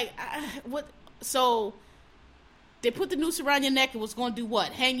ran what? So they put the noose around your neck and was going to do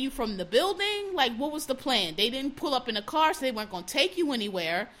what? Hang you from the building? What was the plan? They didn't pull up in a car, so they weren't going to take you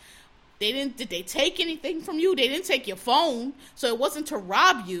anywhere. Did they take anything from you? They didn't take your phone, so it wasn't to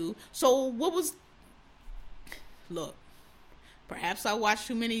rob you. So what was... Look, perhaps I watched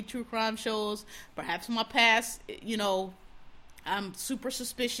too many true crime shows. Perhaps in my past, I'm super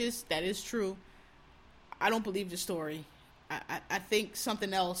suspicious. That is true. I don't believe the story. I think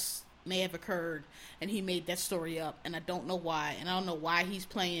something else may have occurred, and he made that story up, and I don't know why. And I don't know why he's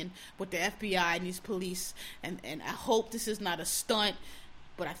playing with the FBI and these police, and I hope this is not a stunt,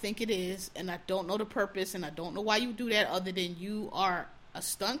 but I think it is, and I don't know the purpose, and I don't know why you do that other than you are a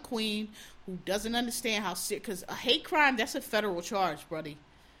stunt queen who doesn't understand how serious, because a hate crime, that's a federal charge, buddy.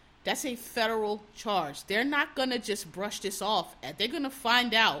 That's a federal charge. They're not going to just brush this off. They're going to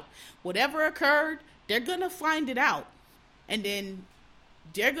find out. Whatever occurred, they're going to find it out. And then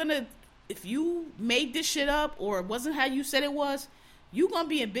they're going to, if you made this shit up or it wasn't how you said it was, you're going to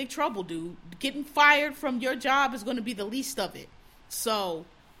be in big trouble, dude. Getting fired from your job is going to be the least of it. So,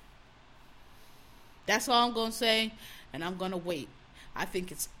 that's all I'm going to say, and I'm going to wait. I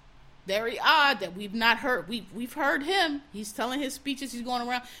think it's very odd that we've not heard. We've heard him. He's telling his speeches. He's going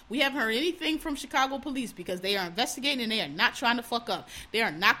around. We haven't heard anything from Chicago police because they are investigating and they are not trying to fuck up. They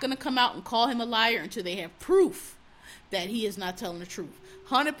are not going to come out and call him a liar until they have proof that he is not telling the truth.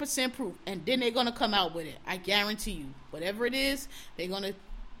 100% proof. And then they're going to come out with it. I guarantee you. Whatever it is, they're going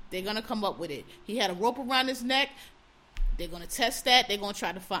to come up with it. He had a rope around his neck. They're going to test that. They're going to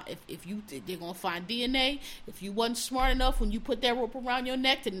try to find, they're going to find DNA. If you wasn't smart enough when you put that rope around your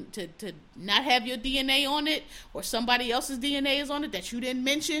neck to not have your DNA on it, or somebody else's DNA is on it that you didn't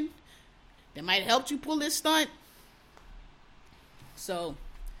mention, that might help you pull this stunt. So,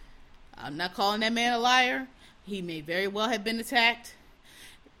 I'm not calling that man a liar. He may very well have been attacked.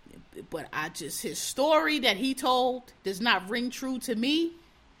 But his story that he told does not ring true to me.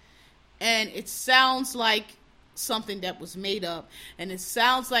 And it sounds like something that was made up, and it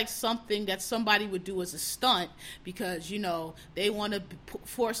sounds like something that somebody would do as a stunt because they want to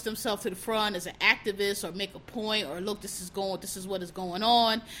force themselves to the front as an activist or make a point or look, this is what is going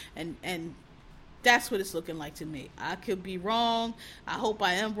on, and that's what it's looking like to me. I could be wrong. I hope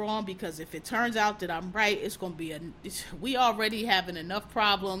I am wrong, because if it turns out that I'm right, it's going to be we already having enough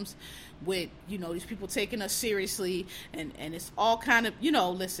problems with, these people taking us seriously, and it's all kind of,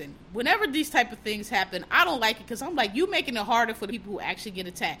 listen, whenever these type of things happen, I don't like it, because I'm like, you making it harder for the people who actually get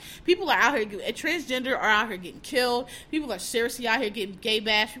attacked. People are out here, transgender are out here getting killed. People are seriously out here getting gay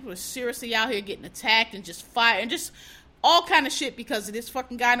bashed. People are seriously out here getting attacked and just fired and just all kind of shit because of this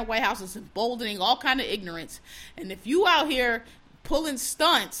fucking guy in the White House is emboldening all kind of ignorance. And if you out here pulling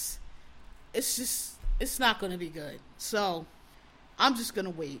stunts, it's not going to be good. So I'm just going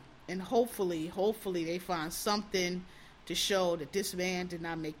to wait. And hopefully they find something to show that this man did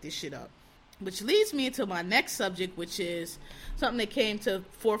not make this shit up. Which leads me into my next subject, which is something that came to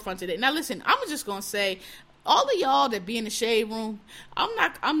forefront today. Now listen, I'm just going to say, all of y'all that be in the shade room,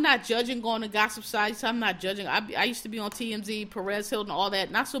 I'm not judging going to gossip sites. I'm not judging. I used to be on TMZ, Perez Hilton, all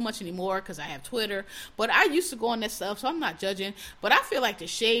that. Not so much anymore because I have Twitter. But I used to go on that stuff, so I'm not judging. But I feel like the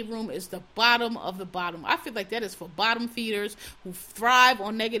shade room is the bottom of the bottom. I feel like that is for bottom feeders who thrive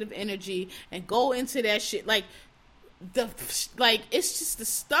on negative energy and go into that shit. It's just the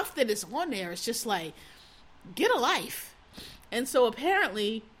stuff that is on there. It's just like, get a life. And so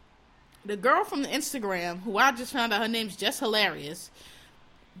apparently, the girl from the Instagram, who I just found out her name's Just Hilarious,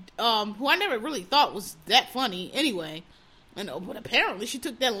 who I never really thought was that funny anyway, but apparently she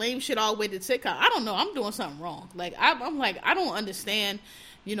took that lame shit all the way to TikTok. I don't know. I'm doing something wrong. I'm like, I don't understand,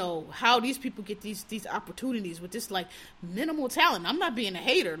 how these people get these opportunities with this, minimal talent. I'm not being a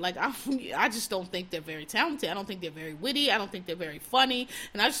hater. I just don't think they're very talented. I don't think they're very witty. I don't think they're very funny.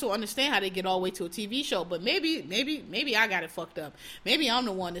 And I just don't understand how they get all the way to a TV show. But maybe I got it fucked up. Maybe I'm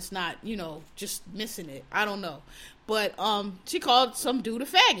the one that's not, just missing it. I don't know. But she called some dude a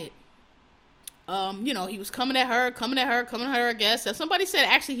faggot. He was coming at her, I guess. And somebody said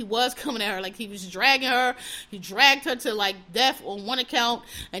actually he was coming at her, he was dragging her. He dragged her to, death on one account,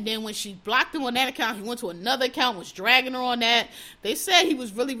 and then when she blocked him on that account, he went to another account, was dragging her on that. They said he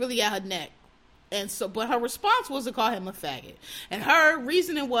was really, really at her neck. And so, but her response was to call him a faggot. And her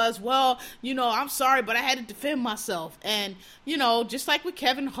reasoning was, well, I'm sorry, but I had to defend myself. And, just like with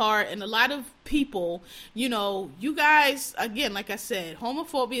Kevin Hart and a lot of people, you guys, again, like I said,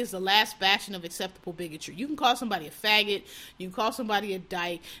 homophobia is the last bastion of acceptable bigotry. You can call somebody a faggot, you can call somebody a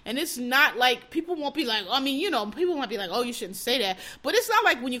dyke, and it's not like, people won't be like, people might be like, oh, you shouldn't say that. But it's not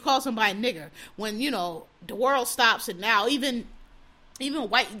like when you call somebody a nigger, when, the world stops and now even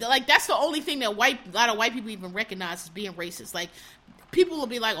white, that's the only thing that a lot of white people even recognize as being racist. People will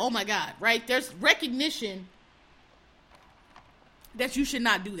be like, oh my God, right? There's recognition that you should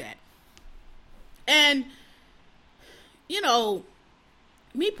not do that. And, you know,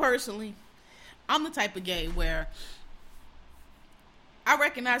 me personally, I'm the type of gay where I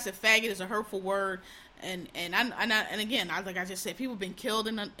recognize that faggot is a hurtful word, and again, like I just said, people have been killed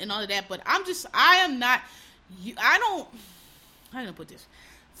and all of that, but how do I put this?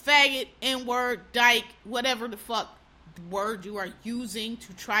 Faggot, N-word, dyke, whatever the fuck word you are using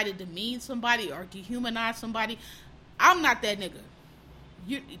to try to demean somebody or dehumanize somebody, I'm not that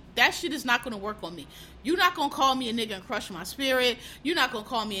nigga. That shit is not going to work on me. You're not going to call me a nigga and crush my spirit. You're not going to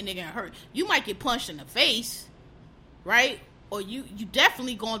call me a nigga and hurt. You might get punched in the face, right? Or you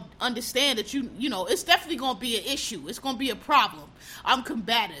definitely going to understand that you know, it's definitely going to be an issue. It's going to be a problem. I'm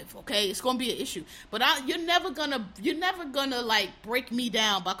combative, okay? It's going to be an issue. But you're never going to like break me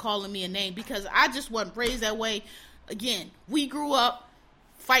down by calling me a name, because I just wasn't raised that way. Again, we grew up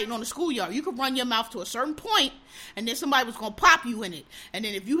fighting on the schoolyard. You could run your mouth to a certain point, and then somebody was going to pop you in it. And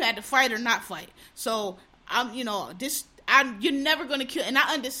then if you had to fight or not fight. So, you're never going to kill. And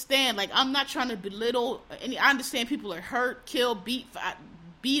I understand, like, I'm not trying to belittle. I understand people are hurt, killed, beat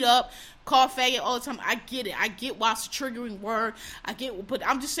up, call faggot all the time. I get it. I get why it's a triggering word. But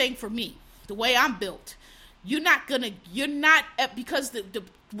I'm just saying, for me, the way I'm built, because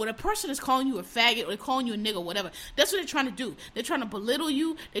when a person is calling you a faggot or they're calling you a nigga or whatever, that's what they're trying to do. They're trying to belittle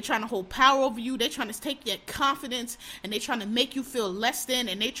you. They're trying to hold power over you. They're trying to take your confidence, and they're trying to make you feel less than,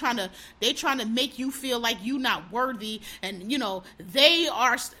 and they're trying to make you feel like you're not worthy. And, you know, they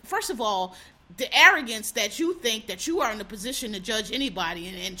are, first of all, the arrogance that you think that you are in a position to judge anybody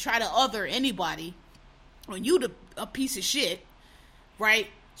and try to other anybody when you a piece of shit, right?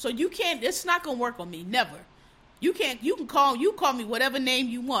 So you can't, it's not going to work on me, never. You can call me whatever name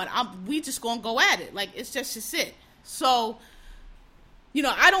you want. We just gonna go at it. Like, it's just it. So, you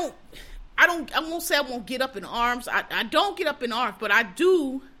know, I won't say I won't get up in arms. I don't get up in arms, but I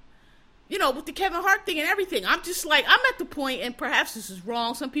do, you know, with the Kevin Hart thing and everything. I'm just like, I'm at the point, and perhaps this is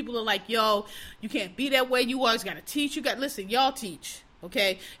wrong. Some people are like, yo, you can't be that way. You always gotta teach. Listen, y'all teach.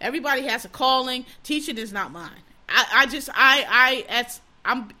 Okay? Everybody has a calling. Teaching is not mine. I'm just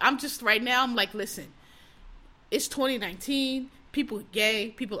right now, I'm like, listen, it's 2019. People are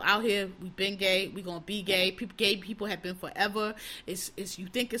gay. People out here, we've been gay. We're going to be gay. Gay people have been forever. It's you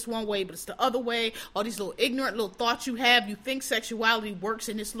think it's one way, but it's the other way. All these little ignorant little thoughts you have. You think sexuality works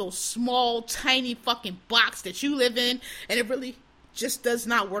in this little small, tiny fucking box that you live in, and it really just does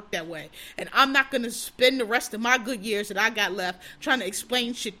not work that way. And I'm not going to spend the rest of my good years that I got left trying to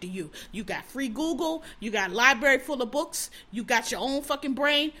explain shit to you. You got free Google. You got a library full of books. You got your own fucking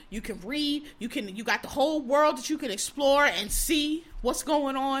brain. You can read. You got the whole world that you can explore and see what's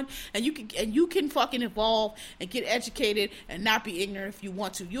going on. And you can fucking evolve and get educated and not be ignorant if you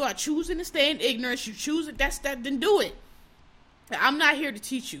want to. You are choosing to stay in ignorance. You choose it. Then do it. I'm not here to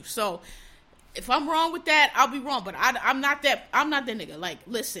teach you. So if I'm wrong with that, I'll be wrong. But I'm not that nigga. Like,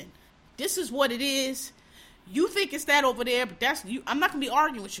 listen, this is what it is. You think it's that over there, but that's you. I'm not gonna be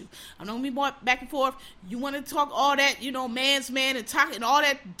arguing with you. I'm not gonna be back and forth. You want to talk all that, you know, man's man and all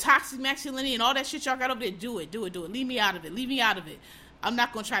that toxic masculinity and all that shit y'all got over there. Do it. Leave me out of it. I'm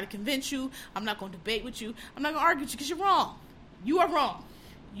not gonna try to convince you. I'm not gonna debate with you. I'm not gonna argue with you because you're wrong. You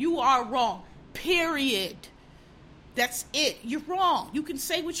are wrong. Period. That's it. You're wrong. You can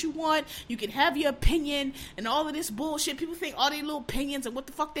say what you want. You can have your opinion and all of this bullshit. People think all these little opinions and what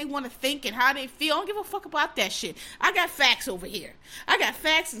the fuck they want to think and how they feel. I don't give a fuck about that shit. I got facts over here. I got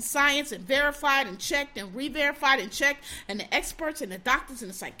facts and science and verified and checked and re-verified and checked, and the experts and the doctors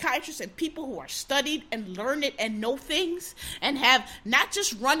and the psychiatrists and people who are studied and learned it and know things and have not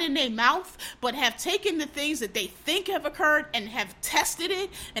just run in their mouth, but have taken the things that they think have occurred and have tested it.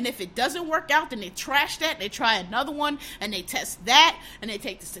 And if it doesn't work out, then they trash that. They try another one. And they test that, and they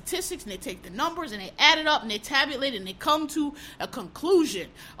take the statistics, and they take the numbers, and they add it up, and they tabulate it, and they come to a conclusion.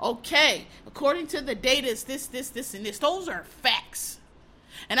 Okay, according to the data, it's this, and this. Those are facts.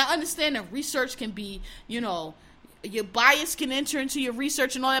 And I understand that research can be, you know, your bias can enter into your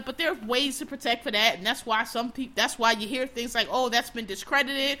research and all that, but there are ways to protect for that, and that's why that's why you hear things like, oh, that's been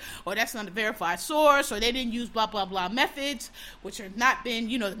discredited, or that's not a verified source, or they didn't use blah, blah, blah methods, which have not been,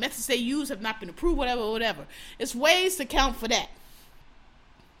 you know, the methods they use have not been approved, whatever. It's ways to count for that.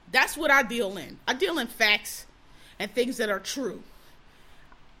 That's what I deal in. I deal in facts and things that are true.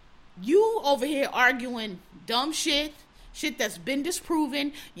 You over here arguing dumb shit, Shit that's been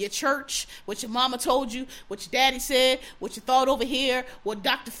disproven. Your church, what your mama told you, what your daddy said, what you thought over here, what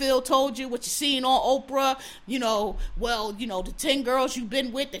Dr. Phil told you, what you seen on Oprah, the 10 girls you've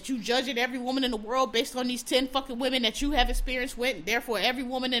been with that you judging every woman in the world based on these 10 fucking women that you have experience with, and therefore every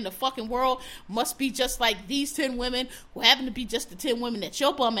woman in the fucking world must be just like these 10 women who happen to be just the 10 women that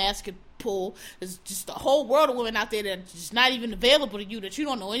your bum ass could pull. There's just a whole world of women out there that's just not even available to you, that you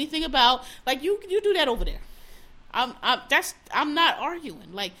don't know anything about. Like, you do that over there. I'm not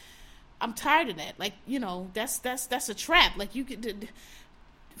arguing. Like, I'm tired of that. Like, that's a trap. Like, you could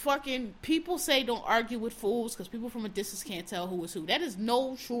fucking people say don't argue with fools because people from a distance can't tell who is who. That is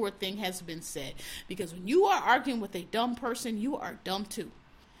no sure thing has been said, because when you are arguing with a dumb person, you are dumb too.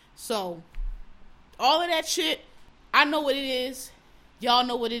 So all of that shit, I know what it is. Y'all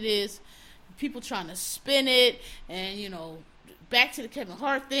know what it is. People trying to spin it, and back to the Kevin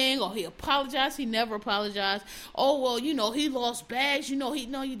Hart thing. Oh, he apologized. He never apologized. Oh, well, he lost bags. You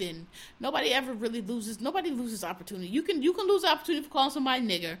didn't. Nobody ever really loses. Nobody loses opportunity. You can lose opportunity for calling somebody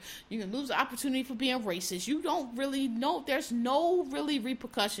nigger. You can lose opportunity for being racist. You don't really know. There's no really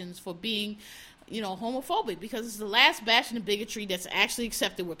repercussions for being, homophobic, because it's the last bastion of bigotry that's actually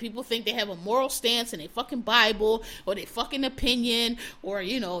accepted, where people think they have a moral stance in a fucking Bible or their fucking opinion, or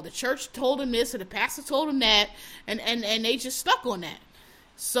the church told them this or the pastor told them that, and they just stuck on that.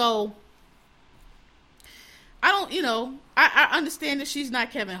 So I don't, I understand that she's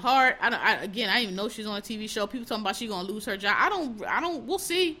not Kevin Hart. I didn't even know she's on a TV show. People talking about she's gonna lose her job.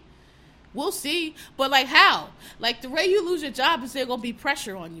 We'll see. But, like, how? Like, the way you lose your job is there going to be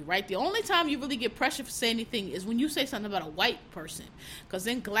pressure on you, right? The only time you really get pressure for saying anything is when you say something about a white person. Because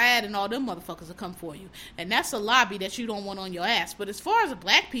then GLAAD and all them motherfuckers will come for you. And that's a lobby that you don't want on your ass. But as far as the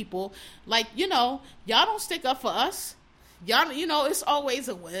black people, like, y'all don't stick up for us. Y'all, it's always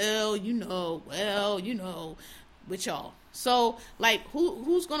a, with y'all. So, like,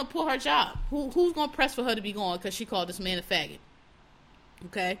 who's going to pull her job? Who's going to press for her to be gone because she called this man a faggot?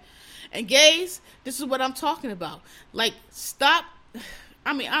 Okay? And gays, this is what I'm talking about. Like, stop.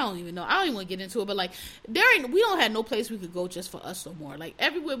 I mean, I don't even know. I don't even want to get into it, but like, we don't have no place we could go just for us no more. Like,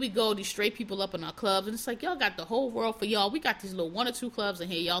 everywhere we go, these straight people up in our clubs, and it's like, y'all got the whole world for y'all. We got these little 1 or 2 clubs, and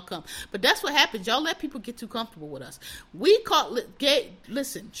here y'all come. But that's what happens. Y'all let people get too comfortable with us. We call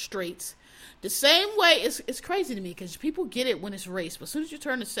listen, straights. The same way, it's crazy to me, because people get it when it's race, but as soon as you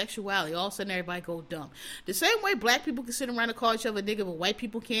turn to sexuality, all of a sudden everybody go dumb. The same way black people can sit around and call each other nigga, but white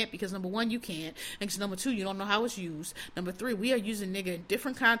people can't, because number 1, you can't, and because number 2, you don't know how it's used. Number 3, we are using nigga in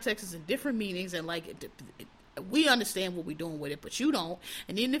different contexts and different meanings, and like, we understand what we're doing with it, but you don't.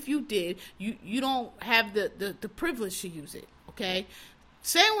 And even if you did, you don't have the privilege to use it, okay?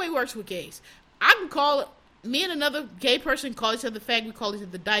 Same way it works with gays. I can call it, me and another gay person call each other fag, we call each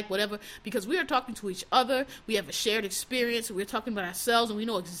other dyke, whatever, because we are talking to each other, we have a shared experience, we're talking about ourselves, and we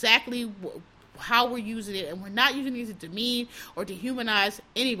know exactly how we're using it, and we're not using it to demean or dehumanize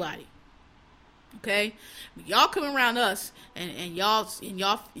anybody. Okay? Y'all come around us, and y'all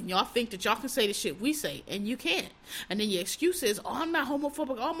think that y'all can say the shit we say, and you can't. And then your excuse is, oh, I'm not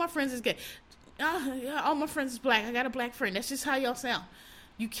homophobic, all my friends is gay. All my friends is black, I got a black friend. That's just how y'all sound.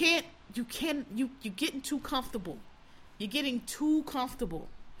 You're getting too comfortable. You're getting too comfortable.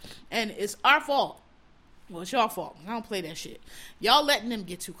 And it's our fault. Well, it's your fault. I don't play that shit. Y'all letting them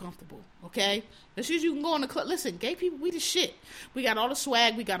get too comfortable, okay? As soon as you can go in the club. Listen, gay people, we the shit. We got all the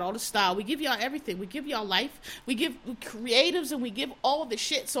swag. We got all the style. We give y'all everything. We give y'all life. We give creatives, and we give all the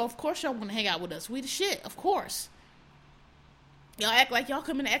shit. So, of course, y'all want to hang out with us. We the shit, of course. Y'all act like y'all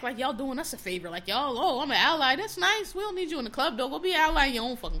come in and act like y'all doing us a favor. Like, y'all, oh, I'm an ally. That's nice. We don't need you in the club, though. Go be an ally in your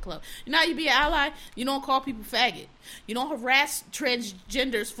own fucking club. You know how you be an ally? You don't call people faggot. You don't harass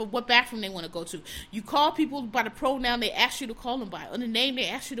transgenders for what bathroom they want to go to. You call people by the pronoun they ask you to call them by, or the name they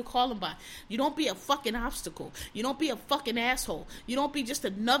ask you to call them by. You don't be a fucking obstacle. You don't be a fucking asshole. You don't be just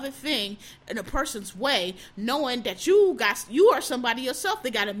another thing in a person's way, knowing that you are somebody yourself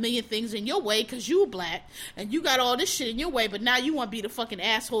that got a million things in your way because you black, and you got all this shit in your way, but now you want to be the fucking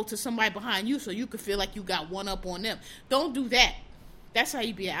asshole to somebody behind you so you can feel like you got one up on them. Don't do that. That's how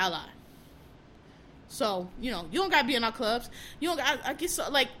you be an ally. So, you don't gotta be in our clubs. You don't. I get so,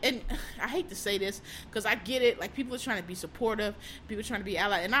 like, and I hate to say this because I get it. Like, people are trying to be supportive, people are trying to be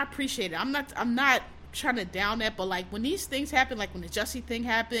ally, and I appreciate it. I'm not trying to down that, but like, when these things happen, like when the Jussie thing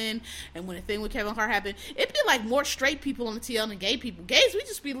happened and when the thing with Kevin Hart happened, it'd be like more straight people on the TL than gay people. Gays, we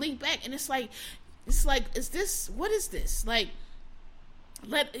just be leaned back, and it's like, is this, what is this? Like,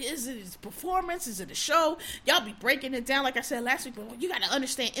 Is it his performance? Is it a show? Y'all be breaking it down like I said last week, but you got to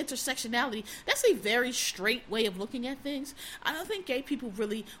understand intersectionality. That's a very straight way of looking at things. I don't think gay people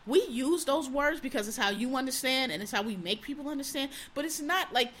really, we use those words because it's how you understand and it's how we make people understand, but it's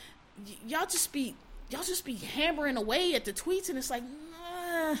not like y'all just be hammering away at the tweets and it's like,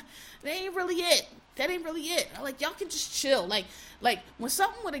 nah, that ain't really it. That ain't really it. Like, y'all can just chill. Like when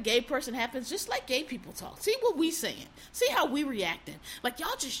something with a gay person happens, just like gay people talk. See what we saying. See how we reacting. Like,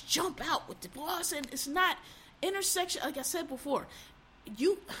 y'all just jump out with the boss, and it's not intersection. Like I said before,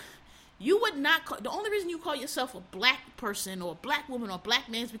 you would not call, the only reason you call yourself a black person or a black woman or a black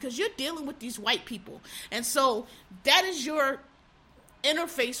man is because you're dealing with these white people. And so that is your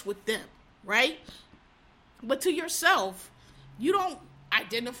interface with them, right? But to yourself, you don't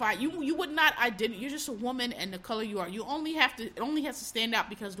identify, you would not identify, you're just a woman and the color you are. It only has to stand out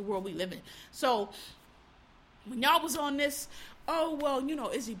because of the world we live in. So when y'all was on this, oh, well,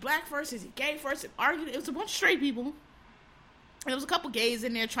 is he black first? Is he gay first? And arguing, it was a bunch of straight people. And there was a couple gays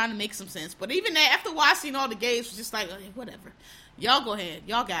in there trying to make some sense. But even that, after a while, seeing all the gays was just like, oh, whatever. Y'all go ahead.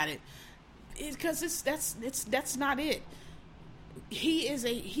 Y'all got it. Because that's not it. He's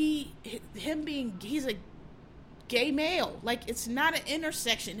a gay male. Like, it's not an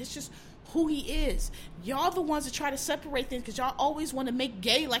intersection. It's just who he is. Y'all the ones that try to separate things because y'all always want to make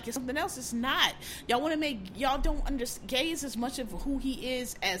gay like it's something else. It's not. Y'all don't understand. Gay is as much of who he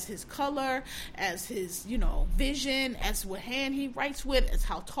is as his color, as his, vision, as what hand he writes with, as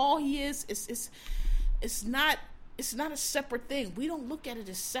how tall he is. It's not a separate thing. We don't look at it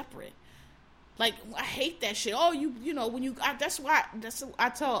as separate. Like, I hate that shit. Oh, that's why I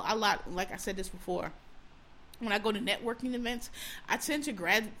tell a lot, like I said this before. When I go to networking events, I tend to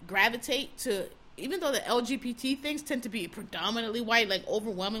gravitate to, even though the LGBT things tend to be predominantly white, like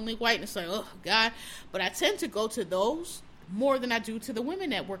overwhelmingly white, and it's like, oh, God. But I tend to go to those more than I do to the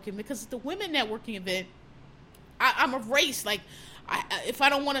women networking, because at the women networking event, I'm a race. Like, if I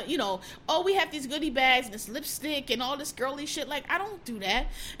don't want to, oh, we have these goodie bags and this lipstick and all this girly shit. Like, I don't do that.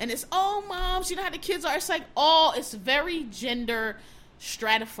 And it's, oh, moms, you know how the kids are. It's like, it's very gender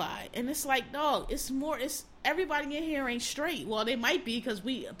stratified. And it's like, no, it's everybody in here ain't straight. Well, they might be because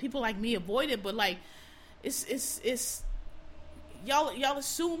people like me avoid it, but like, it's y'all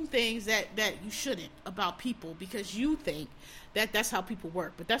assume things that you shouldn't about people because you think that that's how people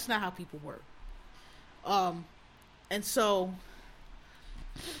work, but that's not how people work. And so,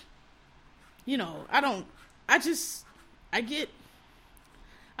 I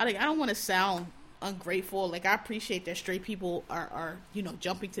don't want to sound ungrateful. Like, I appreciate that straight people are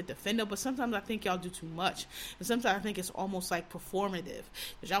jumping to defend them, but sometimes I think y'all do too much, and sometimes I think it's almost like performative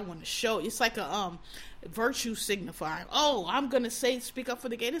because y'all want to show. It's like a virtue signifying. Oh, I'm gonna speak up for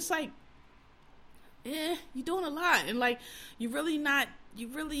the gay. And it's like, you're doing a lot, and like you really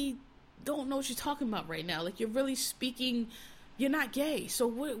don't know what you're talking about right now. Like, you're really speaking. You're not gay, so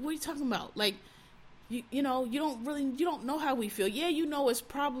what are you talking about? Like, you don't know how we feel. Yeah, it's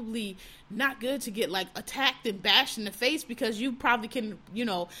probably not good to get like attacked and bashed in the face because you probably can,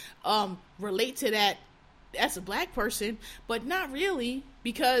 relate to that as a black person, but not really,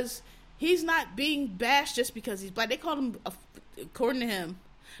 because he's not being bashed just because he's black. They call him, according to him,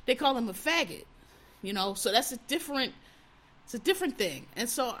 they call him a faggot, so that's a different thing. And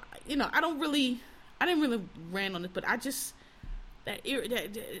so, I didn't really rant on it, but I just,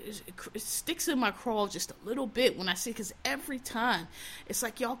 it sticks in my craw just a little bit when I see, because every time it's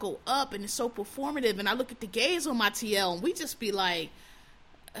like y'all go up and it's so performative, and I look at the gays on my TL and we just be like,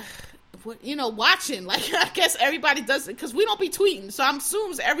 watching. Like, I guess everybody does it because we don't be tweeting, so I'm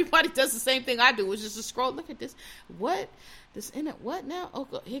assuming everybody does the same thing I do, which is just scroll. Look at this. What? This in it? What now? Oh,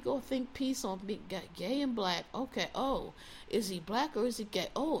 here go think piece on gay and black. Okay. Oh, is he black or is he gay?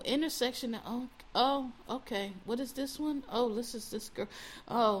 Oh, intersection. Oh, okay. What is this one? Oh, this is this girl.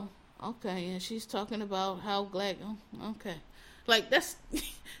 Oh, okay. And she's talking about how black. Oh, okay. Like, that's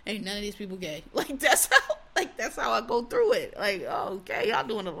ain't none of these people gay. Like, that's how I go through it. Like, oh, okay, y'all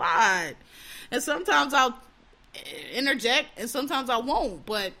doing a lot. And sometimes I'll interject, and sometimes I won't.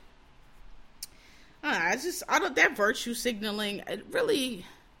 But I don't, that virtue signaling, I don't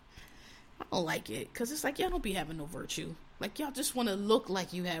like it, because it's like, y'all don't be having no virtue. Like, y'all just want to look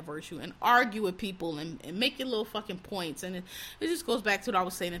like you have virtue and argue with people and make your little fucking points. And it just goes back to what I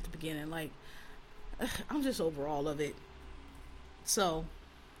was saying at the beginning. Like, I'm just over all of it. So,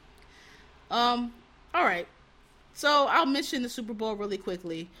 all right. So, I'll mention the Super Bowl really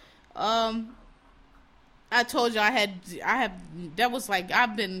quickly. I told you I had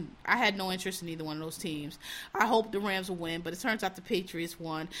no interest in either one of those teams. I hope the Rams will win, but it turns out the Patriots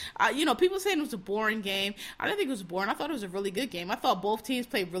won. People saying it was a boring game. I didn't think it was boring. I thought it was a really good game. I thought both teams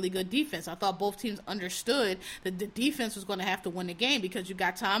played really good defense. I thought both teams understood that the defense was going to have to win the game because you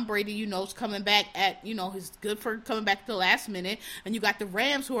got Tom Brady, is coming back he's good for coming back at the last minute, and you got the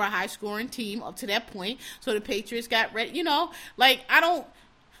Rams who are a high scoring team up to that point. So the Patriots got ready.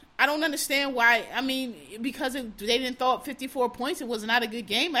 I don't understand why. I mean, because they didn't throw up 54 points, it was not a good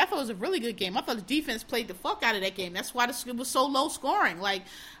game. I thought it was a really good game. I thought the defense played the fuck out of that game. That's why it was so low scoring. Like,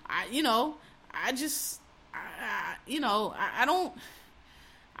 I don't know.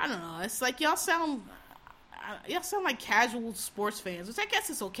 It's like y'all sound like casual sports fans, which I guess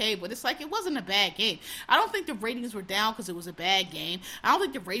is okay, but it's like it wasn't a bad game. I don't think the ratings were down because it was a bad game. I don't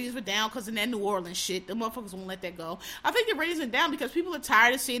think the ratings were down because of that New Orleans shit. The motherfuckers won't let that go. I think the ratings are down because people are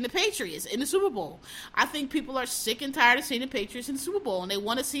tired of seeing the Patriots in the Super Bowl. I think people are sick and tired of seeing the Patriots in the Super Bowl, and they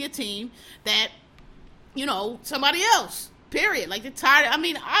want to see a team that, somebody else. Period. Like, they're tired. I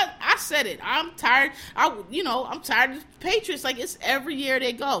mean, I said it. I'm tired. I'm tired of the Patriots. Like, it's every year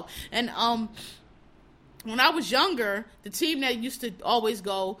they go. And, when I was younger, the team that used to always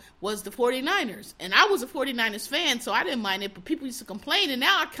go was the 49ers. And I was a 49ers fan, so I didn't mind it. But people used to complain, and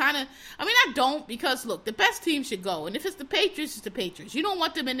now I don't, because, look, the best team should go. And if it's the Patriots, it's the Patriots. You don't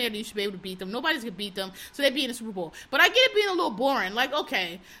want them in there, then you should be able to beat them. Nobody's going to beat them, so they'd be in the Super Bowl. But I get it being a little boring. Like,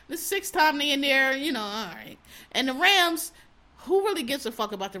 okay, the sixth time they in there, all right. And the Rams, who really gives a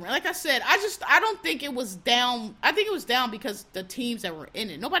fuck about the Rams? Like I said, I don't think it was down. I think it was down because the teams that were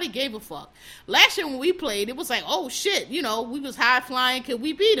in it. Nobody gave a fuck. Last year when we played, it was like, oh shit, we was high flying. Could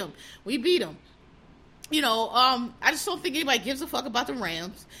we beat them? We beat them. I just don't think anybody gives a fuck about the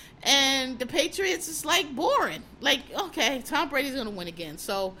Rams. And the Patriots is like boring. Like, okay, Tom Brady's gonna win again.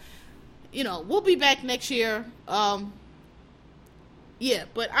 So, we'll be back next year. Yeah,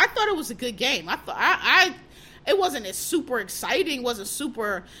 but I thought it was a good game. It wasn't as super exciting, wasn't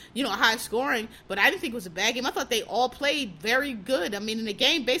super, high scoring, but I didn't think it was a bad game. I thought they all played very good. I mean, and the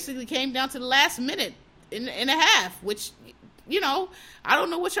game basically came down to the last minute and a half, which, I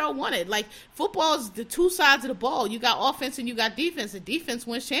don't know what y'all wanted. Like, football is the two sides of the ball. You got offense and you got defense. The defense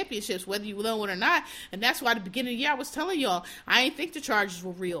wins championships, whether you know it or not. And that's why at the beginning of the year I was telling y'all, I didn't think the Chargers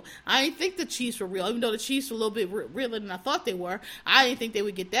were real. I didn't think the Chiefs were real, even though the Chiefs were a little bit realer than I thought they were. I didn't think they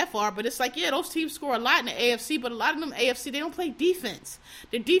would get that far. But it's like, yeah, those teams score a lot in the AFC, but a lot of them AFC, they don't play defense.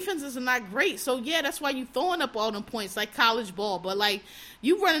 Their defenses are not great. So, yeah, that's why you throwing up all them points like college ball. But, like,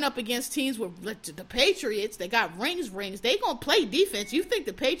 you running up against teams with like, the Patriots, they got rings. They going to play defense. You think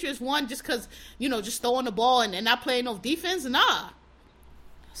the Patriots won just because, just throwing the ball and not playing no defense? Nah.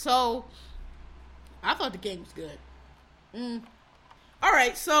 So, I thought the game was good. All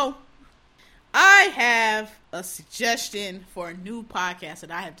right, so I have a suggestion for a new podcast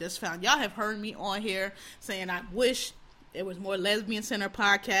that I have just found. Y'all have heard me on here saying I wish there was more lesbian center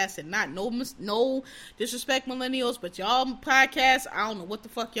podcasts and not no disrespect millennials, but y'all podcasts, I don't know what the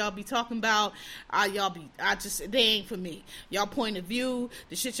fuck y'all be talking about. They ain't for me. Y'all point of view,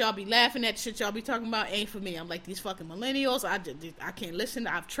 the shit y'all be laughing at, the shit y'all be talking about ain't for me. I'm like, these fucking millennials, I can't listen.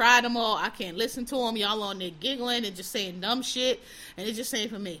 I've tried them all. I can't listen to them. Y'all on there giggling and just saying dumb shit, and it just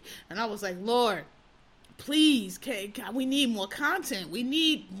ain't for me. And I was like, Lord, please, we need more content. We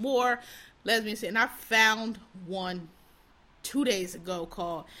need more lesbian center. And I found one 2 days ago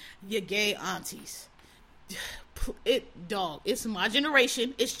called Your Gay Aunties. It's my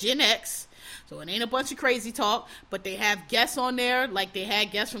generation. It's Gen X. So it ain't a bunch of crazy talk, but they have guests on there. Like they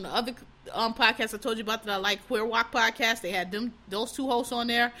had guests from the other podcasts I told you about that I like, Queer Walk podcast. They had those two hosts on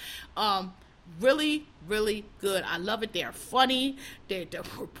there. Really, really good. I love it. They're funny. The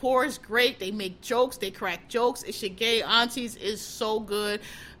rapport is great. They make jokes. They crack jokes. It's Your Gay Aunties is so good.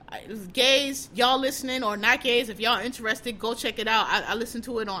 Gays, y'all listening or not gays, if y'all interested, go check it out. I listen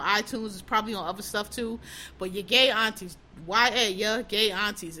to it on iTunes. It's probably on other stuff too. But Your Gay Aunties, Your Gay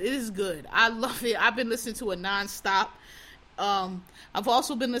Aunties, it is good. I love it. I've been listening to it nonstop. I've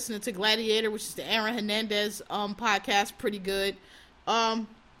also been listening to Gladiator, which is the Aaron Hernandez podcast. Pretty good.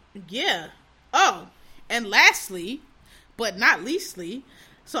 Yeah. Oh, and lastly, but not leastly,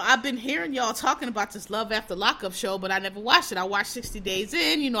 so I've been hearing y'all talking about this Love After Lockup show, but I never watched it. I watched 60 Days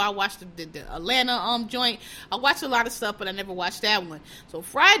In. I watched the Atlanta joint. I watched a lot of stuff, but I never watched that one. So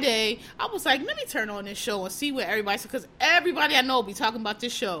Friday, I was like, let me turn on this show and see what everybody's, because everybody I know be talking about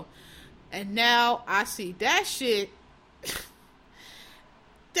this show. And now I see that shit.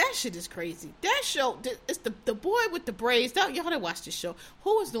 That shit is crazy. That show, it's the boy with the braids. Y'all gotta watch this show.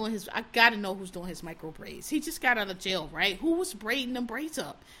 Who was doing his, I gotta know who's doing his micro braids. He just got out of jail, right? Who was braiding them braids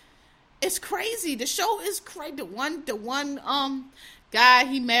up? It's crazy. The show is crazy. The one guy,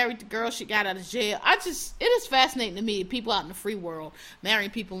 he married the girl, she got out of jail. It is fascinating to me, people out in the free world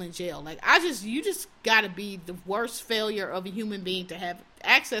marrying people in jail. Like, you just gotta be the worst failure of a human being to have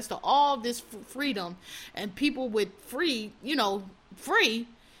access to all this freedom and people with free,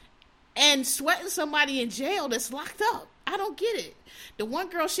 and sweating somebody in jail that's locked up. I don't get it. The one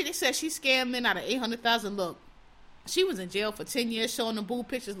girl, they said she scammed men out of $800,000. Look, she was in jail for 10 years showing the boob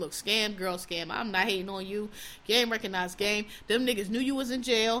pictures. Look, scam, girl, scam. I'm not hating on you. Game recognized game. Them niggas knew you was in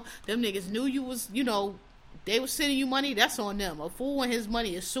jail. Them niggas knew you was, they was sending you money. That's on them. A fool and his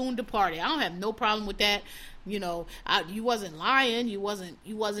money is soon departed. I don't have no problem with that. You wasn't lying. You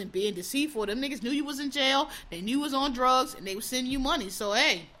wasn't being deceitful. Them niggas knew you was in jail. They knew you was on drugs, and they was sending you money. So,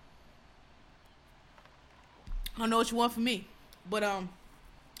 hey, I don't know what you want from me. But,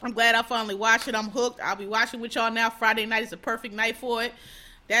 I'm glad I finally watched it. I'm hooked. I'll be watching with y'all now. Friday night is a perfect night for it.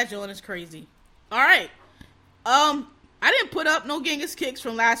 That joint is crazy. All right. I didn't put up no Genghis kicks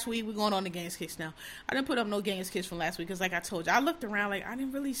from last week. We're going on the Genghis kicks now. I didn't put up no Genghis kicks from last week because, like I told you, I looked around like I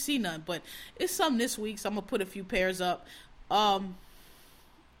didn't really see none. But it's some this week, so I'm going to put a few pairs up.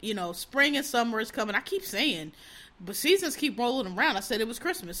 Spring and summer is coming. I keep saying, but seasons keep rolling around. I said it was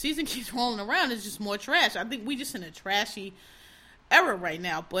Christmas. Season keeps rolling around. It's just more trash. I think we just in a trashy era right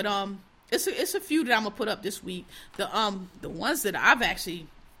now, but it's a few that I'm gonna put up this week. The ones that I've actually,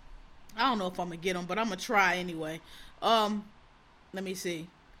 I don't know if I'm gonna get them, but I'm gonna try anyway. Let me see.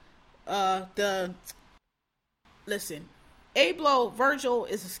 Listen, Ablo Virgil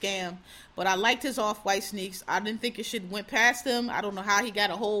is a scam, but I liked his off-white sneaks. I didn't think it should went past him. I don't know how he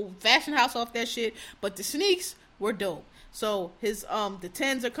got a whole fashion house off that shit, but the sneaks were dope. So his the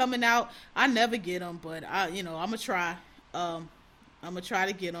 10s are coming out. I never get them, but I'm gonna try. I'm gonna try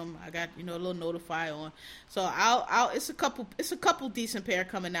to get them. I got a little notify on, so I'll it's a couple decent pair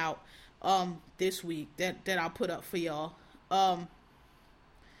coming out this week that I'll put up for y'all.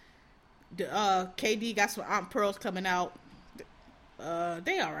 KD got some Aunt Pearls coming out.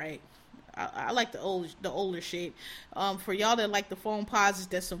 They all right. I like the older shade. For y'all that like the foam posits,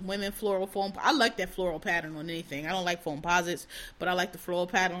 there's some women floral foam. I like that floral pattern on anything. I don't like foam posits, but I like the floral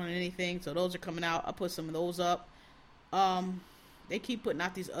pattern on anything. So those are coming out. I'll put some of those up. They keep putting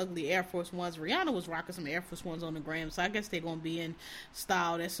out these ugly Air Force Ones. Rihanna was rocking some Air Force Ones on the gram, so I guess they're gonna be in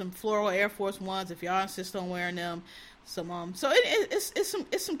style. There's some floral Air Force Ones if y'all insist on wearing them. Some so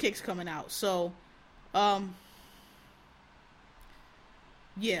it's some kicks coming out. So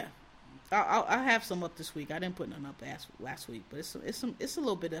yeah, I'll have some up this week. I didn't put none up last week, but it's a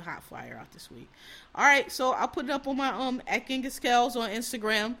little bit of hot fire out this week. All right, so I'll put it up on my at Genghis Kells on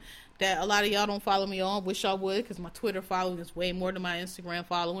Instagram. That a lot of y'all don't follow me on. Wish y'all would, because my Twitter following is way more than my Instagram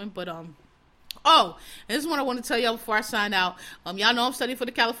following. But and this is what I want to tell y'all before I sign out. Y'all know I'm studying for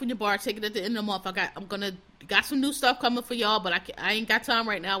the California bar. Take it at the end of the month. Got some new stuff coming for y'all, but I ain't got time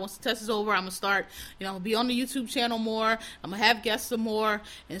right now. Once the test is over, I'm gonna start. I'm gonna be on the YouTube channel more. I'm gonna have guests some more, and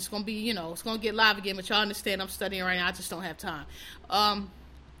it's gonna be it's gonna get live again. But y'all understand I'm studying right now. I just don't have time.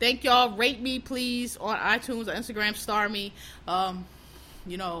 Thank y'all. Rate me please on iTunes or Instagram. Star me.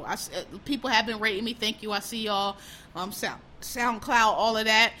 People have been rating me. Thank you. I see y'all. SoundCloud, all of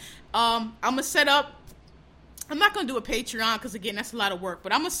that. I'm gonna set up. I'm not gonna do a Patreon because again, that's a lot of work.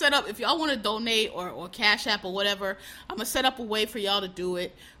 But I'm gonna set up if y'all want to donate or Cash App or whatever. I'm gonna set up a way for y'all to do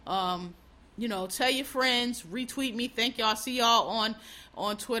it. Tell your friends, retweet me. Thank y'all. See y'all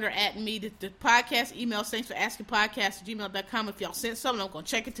on Twitter at me. The podcast email, thanks for asking podcast@gmail.com. If y'all sent something, I'm going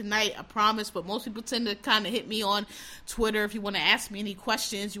to check it tonight, I promise. But most people tend to kind of hit me on Twitter if you want to ask me any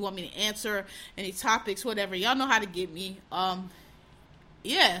questions, you want me to answer any topics, whatever. Y'all know how to get me.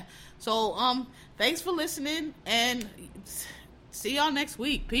 Yeah. So, thanks for listening, and see y'all next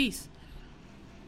week. Peace.